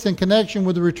prophets in connection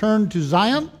with the return to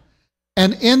Zion.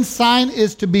 An ensign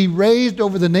is to be raised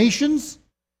over the nations,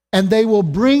 and they will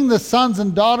bring the sons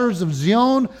and daughters of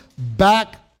Zion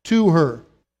back to her.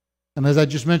 And as I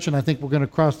just mentioned, I think we're going to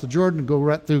cross the Jordan and go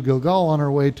right through Gilgal on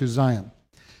our way to Zion.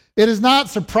 It is not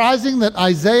surprising that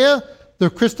Isaiah, the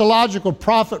Christological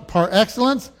prophet par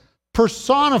excellence,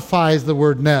 personifies the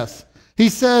word Nes. He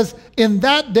says, in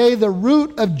that day the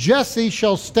root of Jesse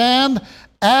shall stand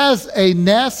as a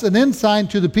nest, an ensign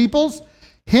to the peoples.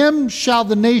 Him shall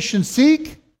the nation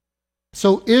seek.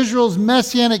 So Israel's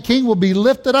messianic king will be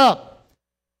lifted up,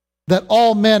 that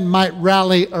all men might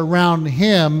rally around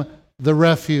him, the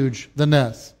refuge, the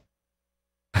nest.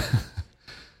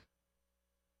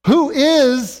 Who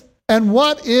is and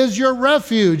what is your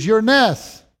refuge, your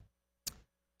nest?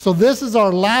 So this is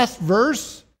our last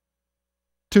verse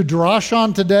to drash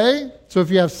on today. So if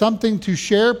you have something to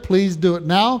share, please do it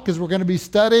now, because we're going to be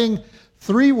studying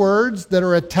 3 words that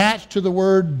are attached to the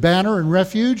word banner and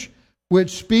refuge,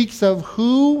 which speaks of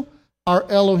who our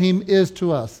Elohim is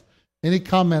to us. Any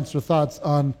comments or thoughts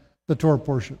on the Torah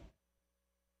portion?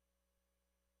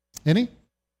 Any?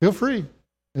 Feel free.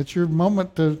 It's your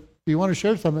moment to, if you want to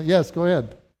share something. Yes, go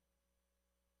ahead.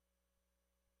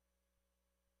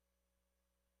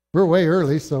 We're way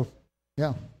early, so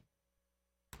yeah.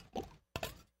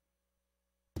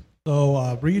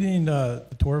 So reading the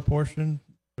Torah portion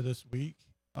for this week,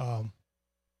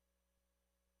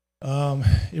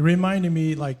 it reminded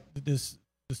me, like this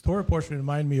Torah portion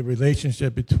reminded me of a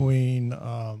relationship between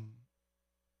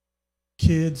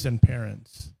kids and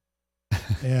parents,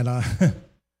 and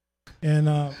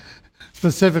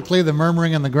specifically the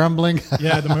murmuring and the grumbling.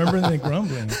 Yeah, the murmuring and the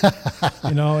grumbling.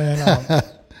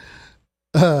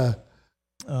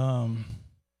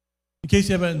 In case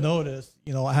you haven't noticed,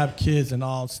 I have kids in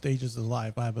all stages of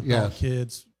life. I have adult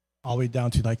kids all the way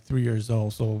down to like 3 years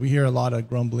old. So we hear a lot of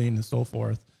grumbling and so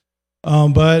forth.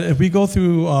 But if we go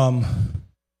through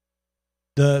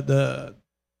the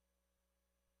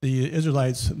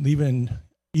Israelites leaving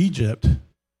Egypt,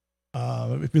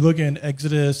 if we look in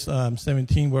Exodus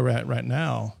 17, where we're at right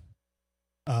now,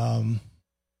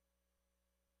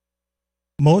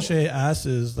 Moshe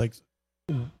asks, like,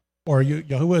 or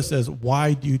Yahuwah says,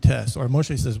 why do you test? Or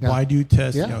Moshe says, why do you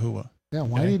test Yahuwah? Yeah,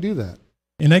 why do you do that?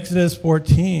 In Exodus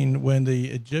 14, when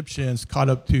the Egyptians caught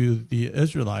up to the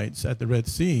Israelites at the Red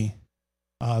Sea,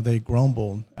 they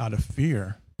grumbled out of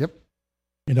fear. Yep.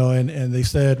 And they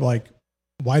said, like,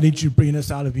 why did you bring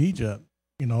us out of Egypt?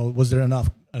 Was there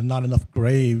not enough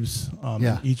graves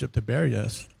in Egypt to bury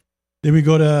us? Then we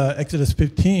go to Exodus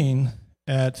 15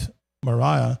 at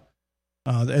Moriah.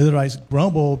 The Israelites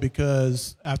grumbled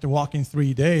because after walking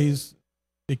 3 days,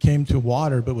 they came to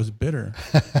water but was bitter.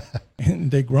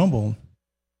 And they grumbled.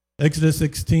 Exodus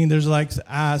 16, there's like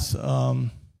ask,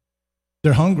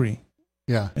 they're hungry.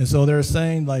 Yeah. And so they're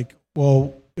saying, like,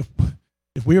 well,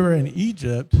 if we were in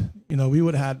Egypt, we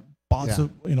would have had pots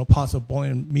of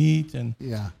boiling meat and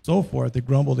so forth. They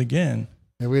grumbled again.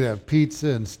 And we'd have pizza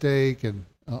and steak and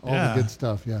all the good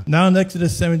stuff. Yeah. Now in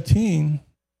Exodus 17,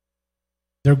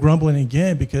 they're grumbling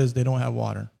again because they don't have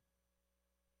water.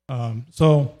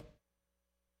 So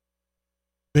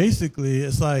basically,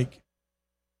 it's like.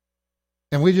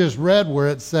 And we just read where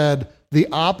it said the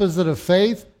opposite of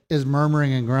faith is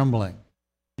murmuring and grumbling.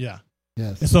 Yeah.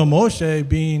 Yes. And so Moshe,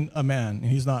 being a man,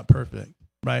 and he's not perfect,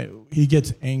 right? He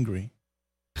gets angry,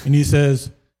 and he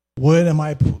says, "What am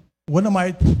I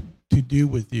to do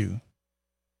with you?"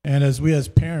 And as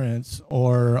parents,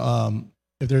 or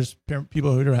if there's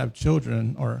people who don't have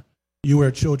children, or you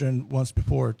were children once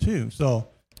before too. So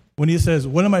when he says,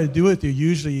 "What am I to do with you?"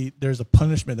 usually there's a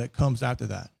punishment that comes after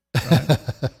that, right?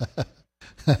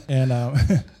 And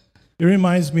it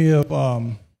reminds me of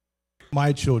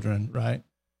my children, right?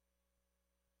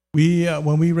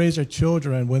 When we raise our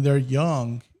children, when they're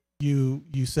young, you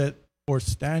set forth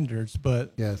standards,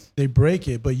 but they break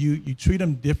it. But you treat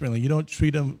them differently. You don't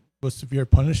treat them with severe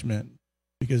punishment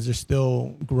because they're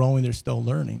still growing, they're still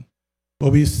learning.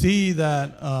 But we see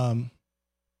that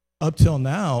up till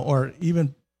now, or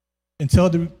even until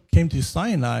they came to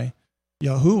Sinai,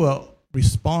 Yahuwah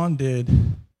responded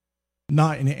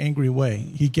not in an angry way.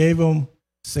 He gave them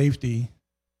safety,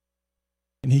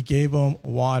 and he gave them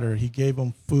water. He gave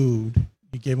them food.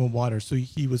 He gave them water. So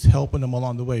he was helping them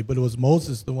along the way. But it was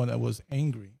Moses, the one that was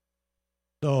angry.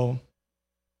 So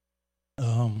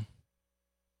it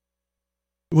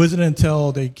wasn't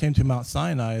until they came to Mount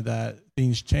Sinai that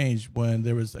things changed, when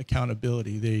there was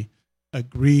accountability. They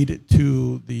agreed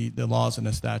to the laws and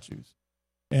the statutes.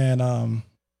 And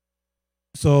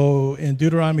so in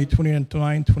Deuteronomy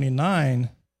 29:29,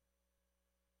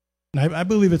 and I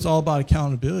believe it's all about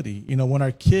accountability. When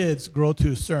our kids grow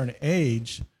to a certain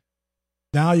age,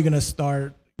 now you're going to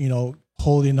start,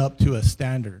 holding up to a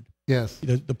standard. Yes.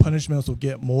 The punishments will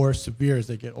get more severe as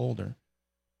they get older.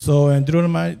 So in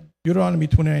Deuteronomy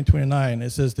 29:29, it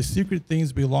says, "The secret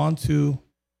things belong to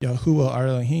Yahuwah our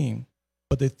Elohim,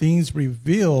 but the things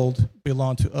revealed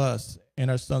belong to us and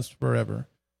our sons forever,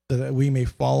 so that we may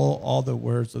follow all the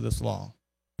words of this law.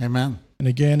 Amen. And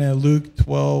again, in Luke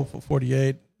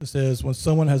 12:48, it says, when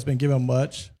someone has been given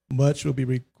much, much will be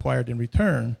required in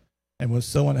return. And when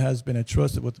someone has been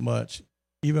entrusted with much,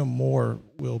 even more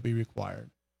will be required.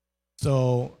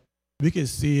 So we can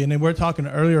see, and then we're talking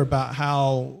earlier about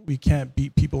how we can't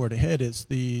beat people over the head. It's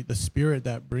the spirit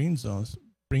that brings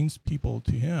people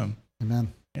to him.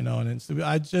 Amen. You know, and so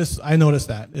I noticed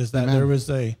that Amen. There was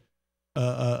a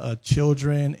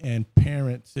children and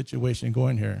parent situation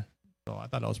going here. So I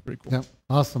thought that was pretty cool. Yep.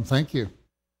 Awesome. Thank you.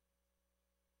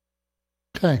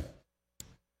 Okay.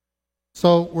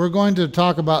 So we're going to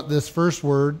talk about this first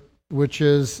word, which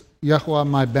is Yahuwah,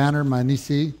 my banner, my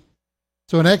Nisi.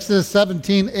 So in Exodus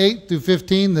 17:8 through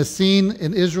 15, the scene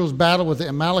in Israel's battle with the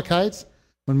Amalekites,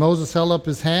 when Moses held up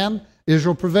his hand,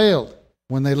 Israel prevailed.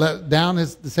 When they let down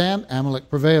his hand, Amalek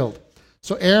prevailed.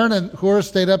 So Aaron and Hur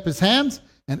stayed up his hands,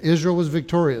 and Israel was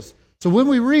victorious. So when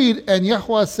we read, and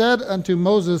Yahuwah said unto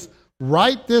Moses,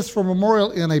 write this for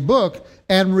memorial in a book,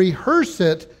 and rehearse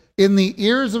it in the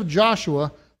ears of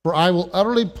Joshua, for I will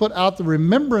utterly put out the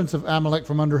remembrance of Amalek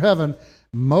from under heaven.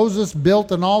 Moses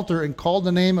built an altar and called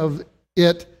the name of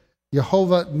it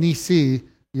Jehovah Nisi,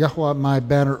 Yahuwah my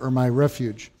banner or my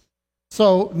refuge.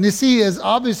 So Nisi is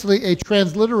obviously a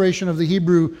transliteration of the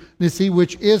Hebrew Nisi,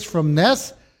 which is from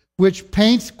Nes, which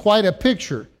paints quite a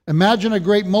picture. Imagine a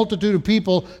great multitude of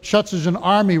people, such as an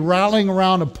army, rallying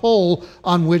around a pole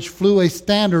on which flew a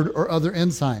standard or other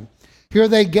ensign. Here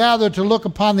they gathered to look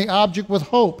upon the object with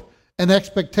hope and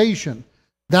expectation.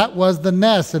 That was the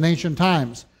Nes in ancient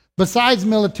times. Besides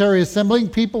military assembling,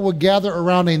 people would gather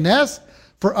around a Nes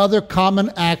for other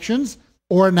common actions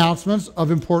or announcements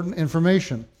of important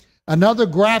information. Another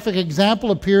graphic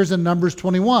example appears in Numbers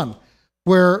 21,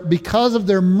 where because of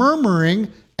their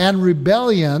murmuring and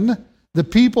rebellion, the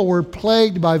people were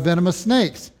plagued by venomous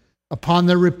snakes. Upon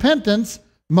their repentance,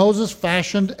 Moses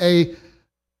fashioned a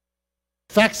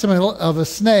facsimile of a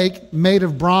snake made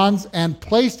of bronze and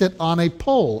placed it on a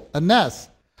pole, a Nes.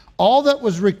 All that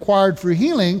was required for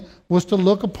healing was to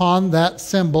look upon that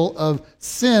symbol of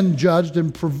sin judged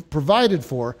and provided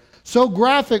for. So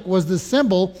graphic was the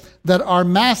symbol that our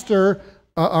master,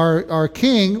 our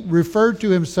king, referred to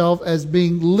himself as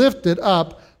being lifted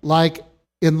up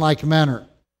in like manner.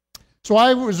 So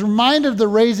I was reminded of the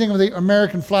raising of the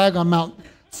American flag on Mount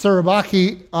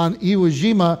Surabaki on Iwo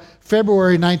Jima,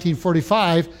 February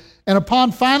 1945. And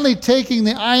upon finally taking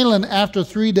the island after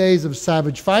 3 days of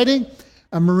savage fighting,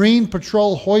 a Marine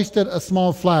patrol hoisted a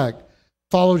small flag,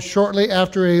 followed shortly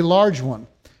after a large one,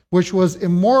 which was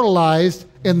immortalized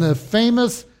in the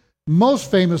most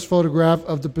famous photograph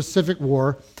of the Pacific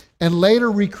War, and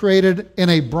later recreated in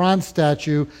a bronze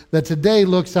statue that today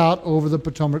looks out over the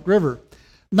Potomac River.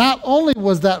 Not only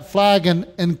was that flag an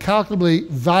incalculably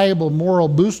valuable moral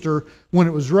booster when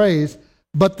it was raised,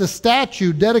 but the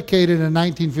statue, dedicated in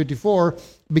 1954,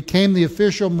 became the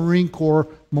official Marine Corps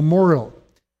memorial.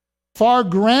 Far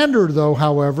grander, though,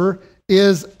 however,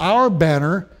 is our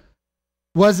banner.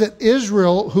 Was it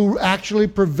Israel who actually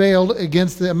prevailed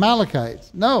against the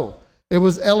Amalekites? No, it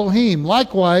was Elohim.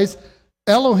 Likewise,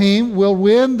 Elohim will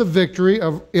win the victory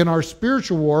in our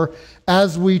spiritual war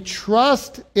as we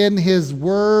trust in his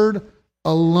word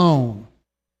alone.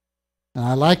 And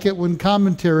I like it when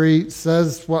commentary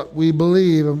says what we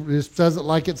believe, and it says it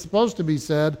like it's supposed to be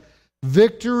said.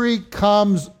 Victory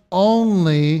comes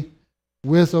only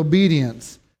with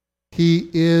obedience. He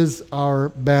is our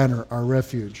banner, our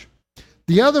refuge.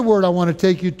 The other word I want to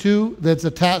take you to that's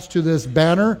attached to this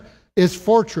banner is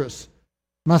fortress,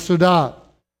 Masudah.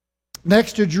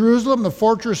 Next to Jerusalem, the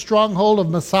fortress stronghold of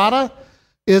Masada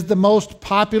is the most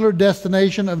popular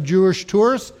destination of Jewish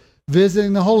tourists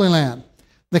visiting the Holy Land.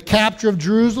 The capture of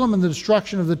Jerusalem and the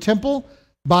destruction of the temple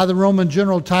by the Roman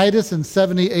general Titus in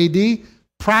 70 AD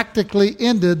practically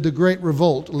ended the Great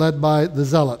Revolt led by the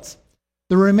Zealots.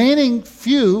 The remaining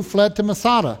few fled to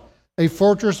Masada, a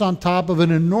fortress on top of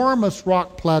an enormous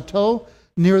rock plateau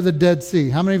near the Dead Sea.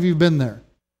 How many of you have been there?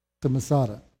 To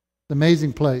Masada.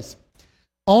 Amazing place.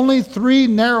 Only 3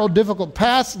 narrow, difficult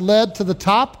paths led to the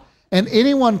top, and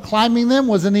anyone climbing them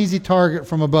was an easy target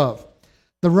from above.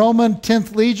 The Roman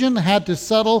 10th Legion had to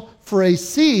settle for a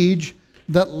siege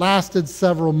that lasted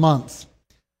several months.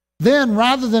 Then,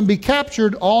 rather than be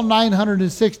captured, all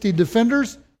 960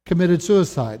 defenders committed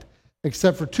suicide,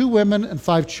 except for 2 women and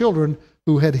 5 children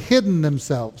who had hidden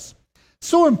themselves.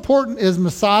 So important is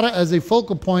Masada as a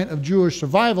focal point of Jewish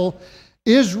survival,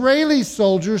 Israeli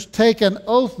soldiers take an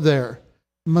oath there: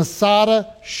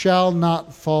 Masada shall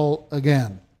not fall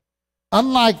again.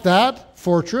 Unlike that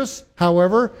fortress,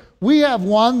 however, we have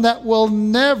one that will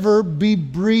never be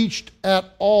breached at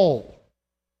all.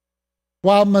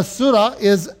 while Masura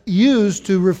is used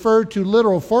to refer to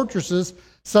literal fortresses,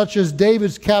 such as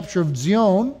David's capture of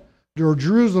Zion, or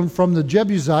Jerusalem, from the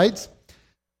Jebusites,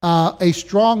 a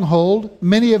stronghold.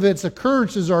 Many of its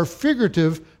occurrences are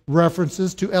figurative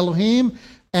references to Elohim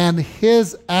and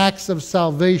his acts of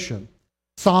salvation.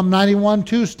 Psalm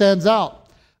 91:2 stands out.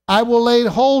 I will lay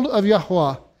hold of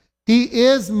Yahweh. He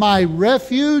is my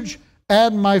refuge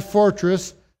and my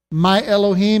fortress, my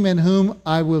Elohim in whom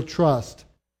I will trust.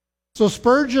 So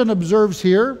Spurgeon observes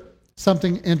here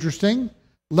something interesting.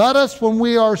 Let us, when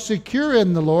we are secure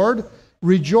in the Lord,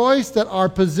 rejoice that our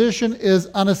position is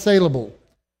unassailable.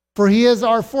 For he is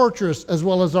our fortress as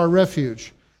well as our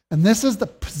refuge. And this is the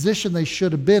position they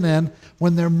should have been in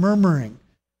when they're murmuring.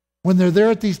 When they're there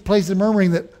at these places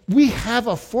murmuring, that we have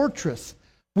a fortress.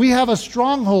 We have a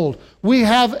stronghold. We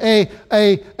have a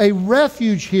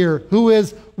refuge here who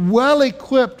is well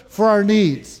equipped for our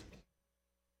needs.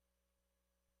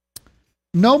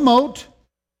 No moat,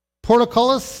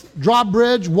 portcullis,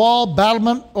 drawbridge, wall,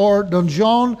 battlement, or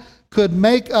donjon could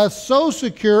make us so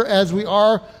secure as we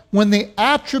are when the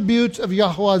attributes of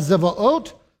Yahweh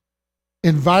Zevaot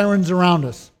environs around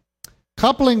us.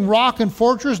 Coupling rock and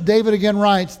fortress, David again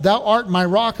writes, Thou art my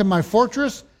rock and my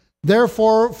fortress.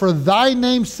 Therefore, for thy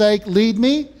name's sake, lead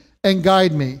me and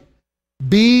guide me.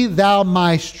 Be thou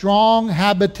my strong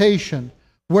habitation,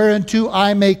 whereunto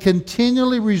I may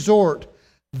continually resort.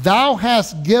 Thou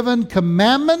hast given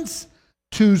commandments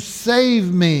to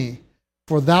save me,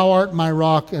 for thou art my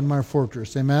rock and my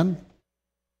fortress. Amen.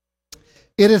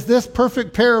 It is this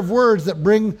perfect pair of words that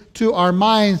bring to our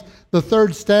minds the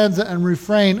third stanza and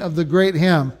refrain of the great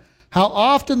hymn. How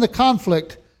often the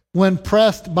conflict when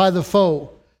pressed by the foe,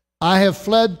 I have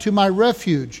fled to my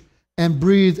refuge and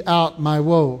breathed out my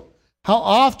woe. How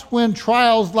oft when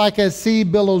trials like a sea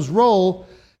billows roll,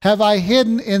 have I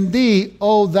hidden in thee,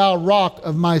 O thou rock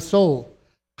of my soul.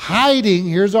 Hiding,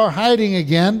 here's our hiding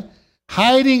again,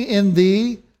 hiding in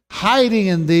thee,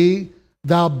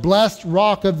 thou blessed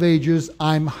rock of ages,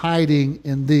 I'm hiding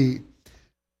in thee.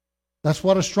 That's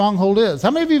what a stronghold is. How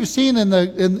many of you have seen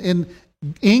in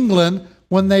England,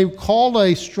 when they called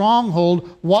a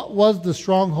stronghold, what was the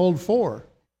stronghold for?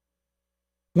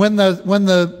 When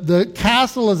the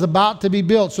castle is about to be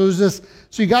built. So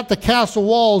you got the castle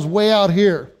walls way out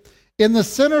here. In the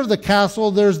center of the castle,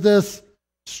 there's this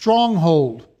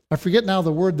stronghold. I forget now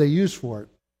the word they use for it.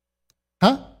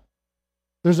 Huh?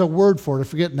 There's a word for it. I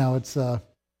forget now. It's Well,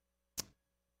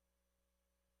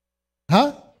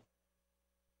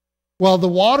 the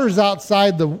water's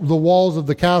outside the walls of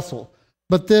the castle.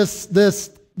 But this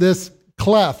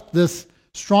cleft, this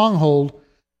stronghold,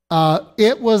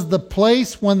 it was the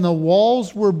place when the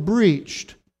walls were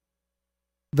breached,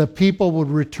 the people would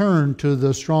return to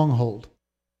the stronghold.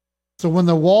 So when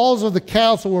the walls of the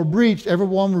castle were breached,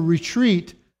 everyone would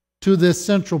retreat to this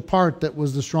central part that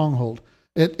was the stronghold.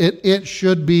 It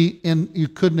should be in. You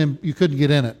couldn't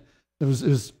get in it.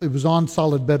 It was on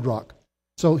solid bedrock.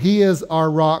 So he is our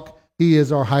rock. He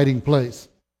is our hiding place.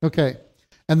 Okay.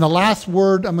 And the last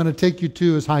word I'm going to take you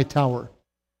to is high tower.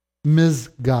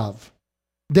 Mizgav.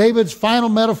 David's final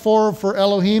metaphor for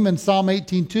Elohim in Psalm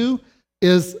 18:2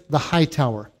 is the high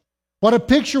tower. What a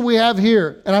picture we have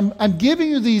here. And I'm giving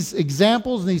you these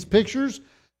examples and these pictures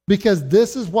because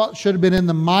this is what should have been in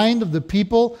the mind of the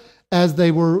people as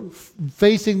they were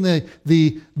facing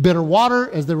the bitter water,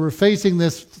 as they were facing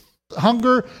this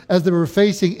hunger, as they were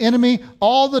facing enemy.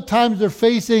 All the times they're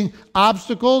facing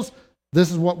obstacles,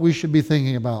 this is what we should be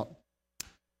thinking about.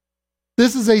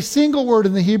 This is a single word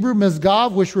in the Hebrew,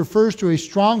 mizgav, which refers to a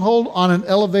stronghold on an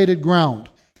elevated ground,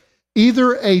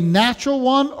 either a natural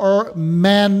one or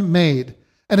man-made.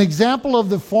 An example of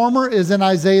the former is in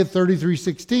Isaiah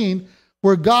 33:16,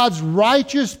 where God's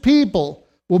righteous people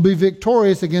will be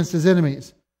victorious against his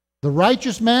enemies. The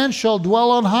righteous man shall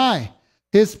dwell on high.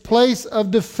 His place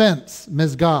of defense,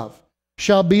 mizgav,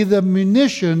 shall be the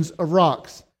munitions of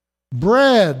rocks.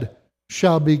 Bread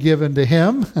shall be given to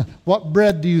him. What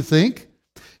bread do you think?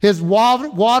 His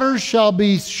waters shall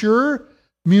be sure.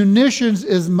 Munitions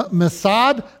is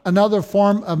masad, another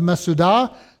form of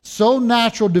masudah. So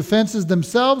natural defenses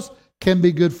themselves can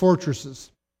be good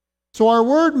fortresses. So our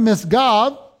word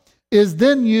misgav is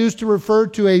then used to refer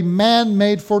to a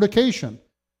man-made fortification,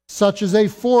 such as a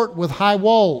fort with high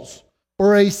walls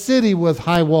or a city with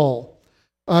high wall.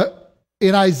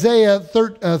 In Isaiah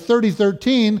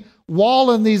 30:13,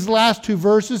 wall in these last two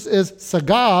verses is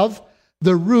sagav,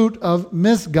 the root of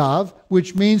misgav,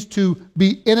 which means to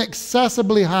be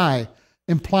inaccessibly high,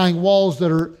 implying walls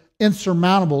that are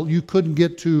insurmountable. You couldn't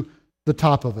get to the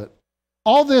top of it.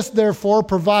 All this, therefore,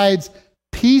 provides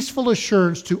peaceful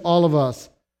assurance to all of us.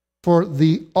 For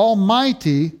the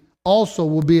Almighty also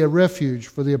will be a refuge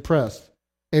for the oppressed,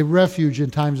 a refuge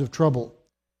in times of trouble.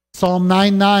 Psalm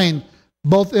 9:9,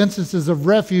 both instances of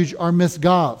refuge are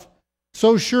misgav.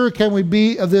 So sure can we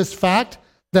be of this fact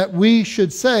that we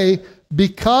should say,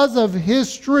 because of his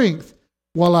strength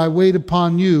will I wait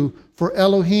upon you, for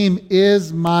Elohim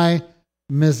is my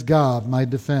misgav, my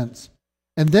defense.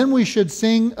 And then we should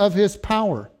sing of his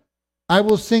power. I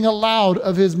will sing aloud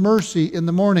of his mercy in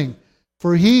the morning,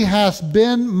 for he has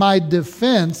been my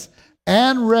defense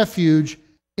and refuge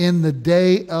in the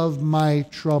day of my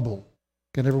trouble.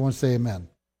 Can everyone say amen?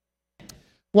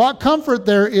 What comfort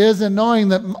there is in knowing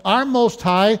that our Most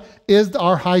High is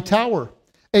our high tower,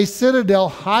 a citadel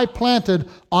high planted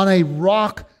on a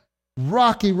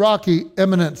rocky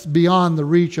eminence beyond the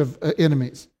reach of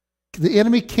enemies. The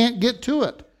enemy can't get to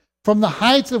it. From the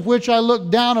heights of which I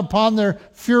look down upon their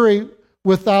fury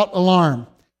without alarm,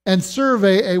 and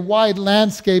survey a wide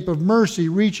landscape of mercy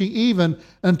reaching even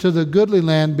unto the goodly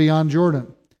land beyond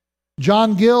Jordan.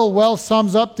 John Gill well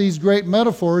sums up these great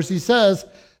metaphors. He says,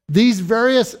 these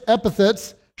various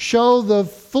epithets show the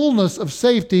fullness of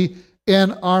safety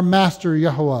in our Master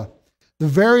Yahweh, the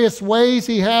various ways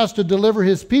he has to deliver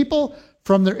his people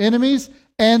from their enemies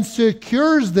and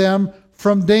secures them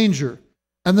from danger.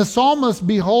 And the psalmist,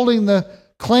 beholding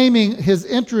claiming his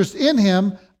interest in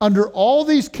him under all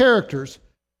these characters,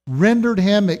 rendered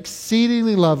him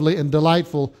exceedingly lovely and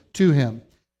delightful to him.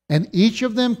 And each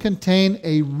of them contain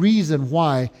a reason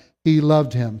why he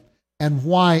loved him, and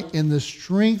why in the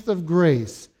strength of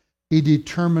grace he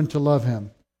determined to love him.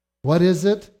 What is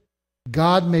it?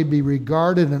 God may be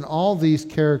regarded in all these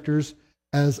characters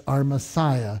as our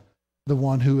Messiah, the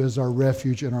one who is our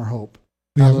refuge and our hope.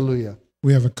 Hallelujah.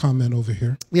 We have a comment over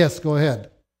here. Yes, go ahead.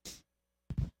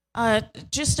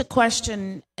 Just a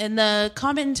question. In the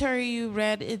commentary you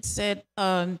read, it said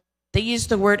they used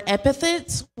the word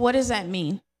epithets. What does that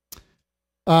mean?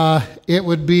 It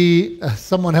would be,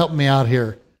 someone help me out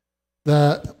here.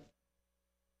 I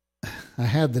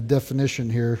had the definition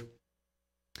here.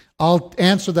 I'll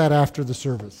answer that after the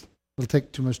service. It'll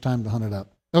take too much time to hunt it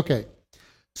up. Okay.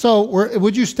 So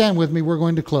would you stand with me? We're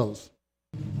going to close.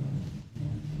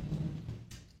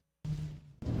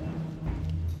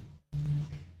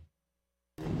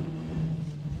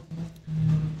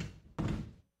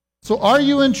 So are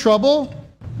you in trouble?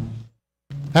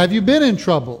 Have you been in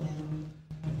trouble?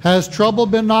 Has trouble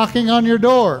been knocking on your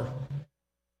door?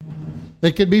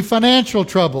 It could be financial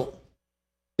trouble.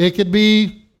 It could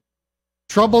be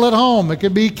trouble at home. It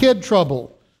could be kid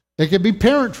trouble. It could be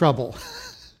parent trouble.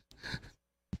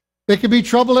 It could be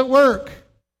trouble at work.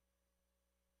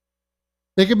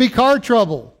 It could be car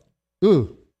trouble.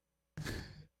 Ooh.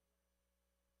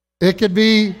 It could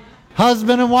be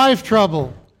husband and wife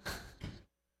trouble.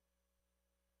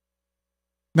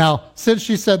 Now, since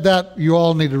she said that, you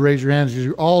all need to raise your hands because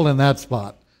you're all in that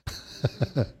spot.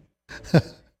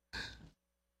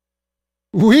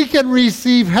 We can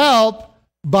receive help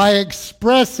by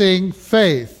expressing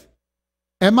faith.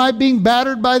 Am I being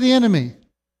battered by the enemy?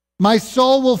 My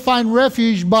soul will find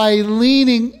refuge by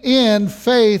leaning in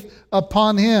faith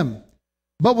upon him.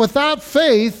 But without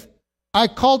faith, I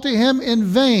call to him in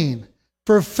vain.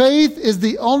 For faith is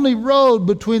the only road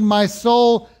between my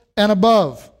soul and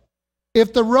above.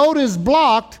 If the road is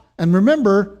blocked, and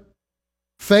remember,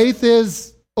 faith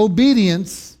is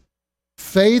obedience.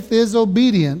 Faith is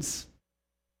obedience.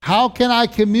 How can I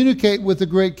communicate with the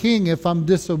great King if I'm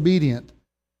disobedient?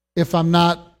 If I'm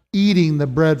not eating the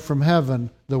bread from heaven,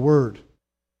 the Word?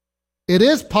 It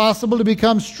is possible to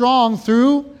become strong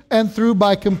through and through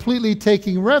by completely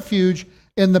taking refuge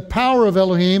in the power of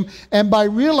Elohim and by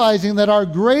realizing that our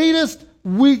greatest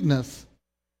weakness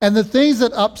and the things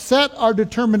that upset our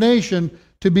determination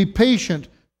to be patient,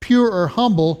 pure, or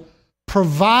humble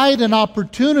provide an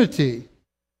opportunity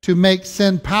to make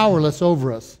sin powerless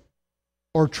over us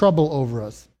or trouble over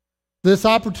us. This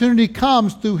opportunity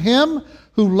comes through him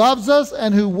who loves us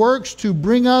and who works to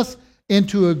bring us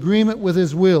into agreement with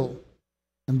his will,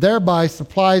 and thereby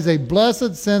supplies a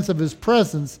blessed sense of his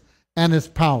presence and his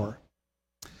power.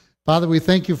 Father, we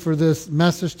thank you for this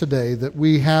message today, that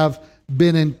we have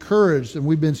been encouraged and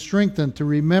we've been strengthened to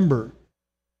remember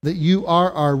that you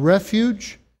are our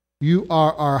refuge, you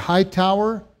are our high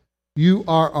tower, you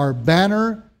are our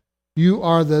banner, you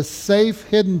are the safe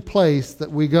hidden place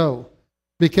that we go.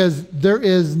 Because there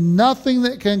is nothing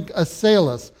that can assail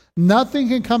us, nothing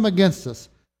can come against us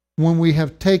when we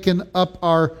have taken up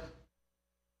our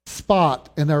spot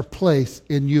and our place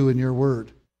in you and your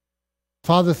word.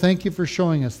 Father, thank you for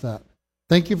showing us that.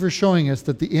 Thank you for showing us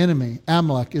that the enemy,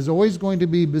 Amalek, is always going to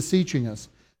be beseeching us,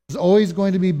 is always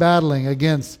going to be battling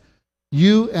against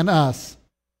you and us,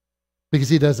 because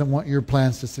he doesn't want your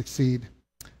plans to succeed.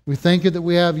 We thank you that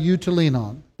we have you to lean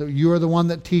on, that you are the one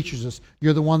that teaches us.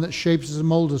 You're the one that shapes us and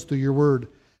molds us through your word.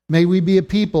 May we be a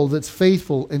people that's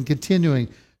faithful in continuing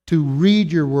to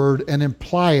read your word and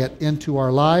apply it into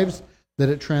our lives, that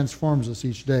it transforms us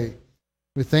each day.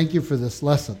 We thank you for this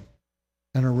lesson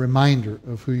and a reminder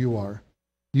of who you are.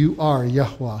 You are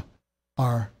Yahweh,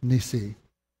 our Nisi.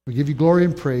 We give you glory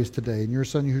and praise today in your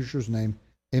son Yahushua's name.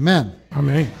 Amen.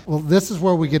 Amen. Well, this is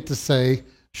where we get to say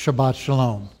Shabbat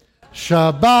Shalom.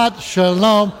 Shabbat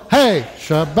Shalom. Hey,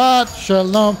 Shabbat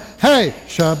Shalom. Hey,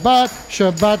 Shabbat,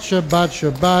 Shabbat,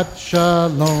 Shabbat, Shabbat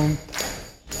Shalom.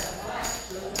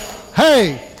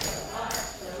 Hey.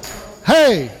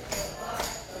 Hey.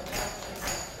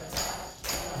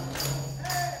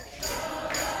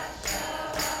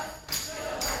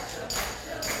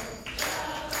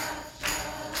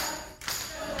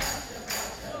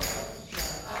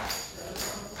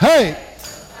 Hey.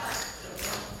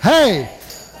 Hey.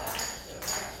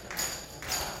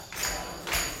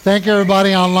 Thank you,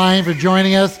 everybody online, for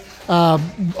joining us.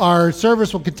 Our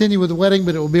service will continue with the wedding,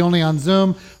 but it will be only on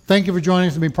Zoom. Thank you for joining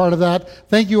us and being part of that.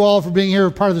 Thank you all for being here,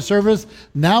 part of the service.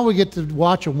 Now we get to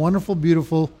watch a wonderful,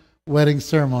 beautiful wedding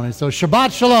ceremony. So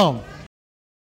Shabbat Shalom.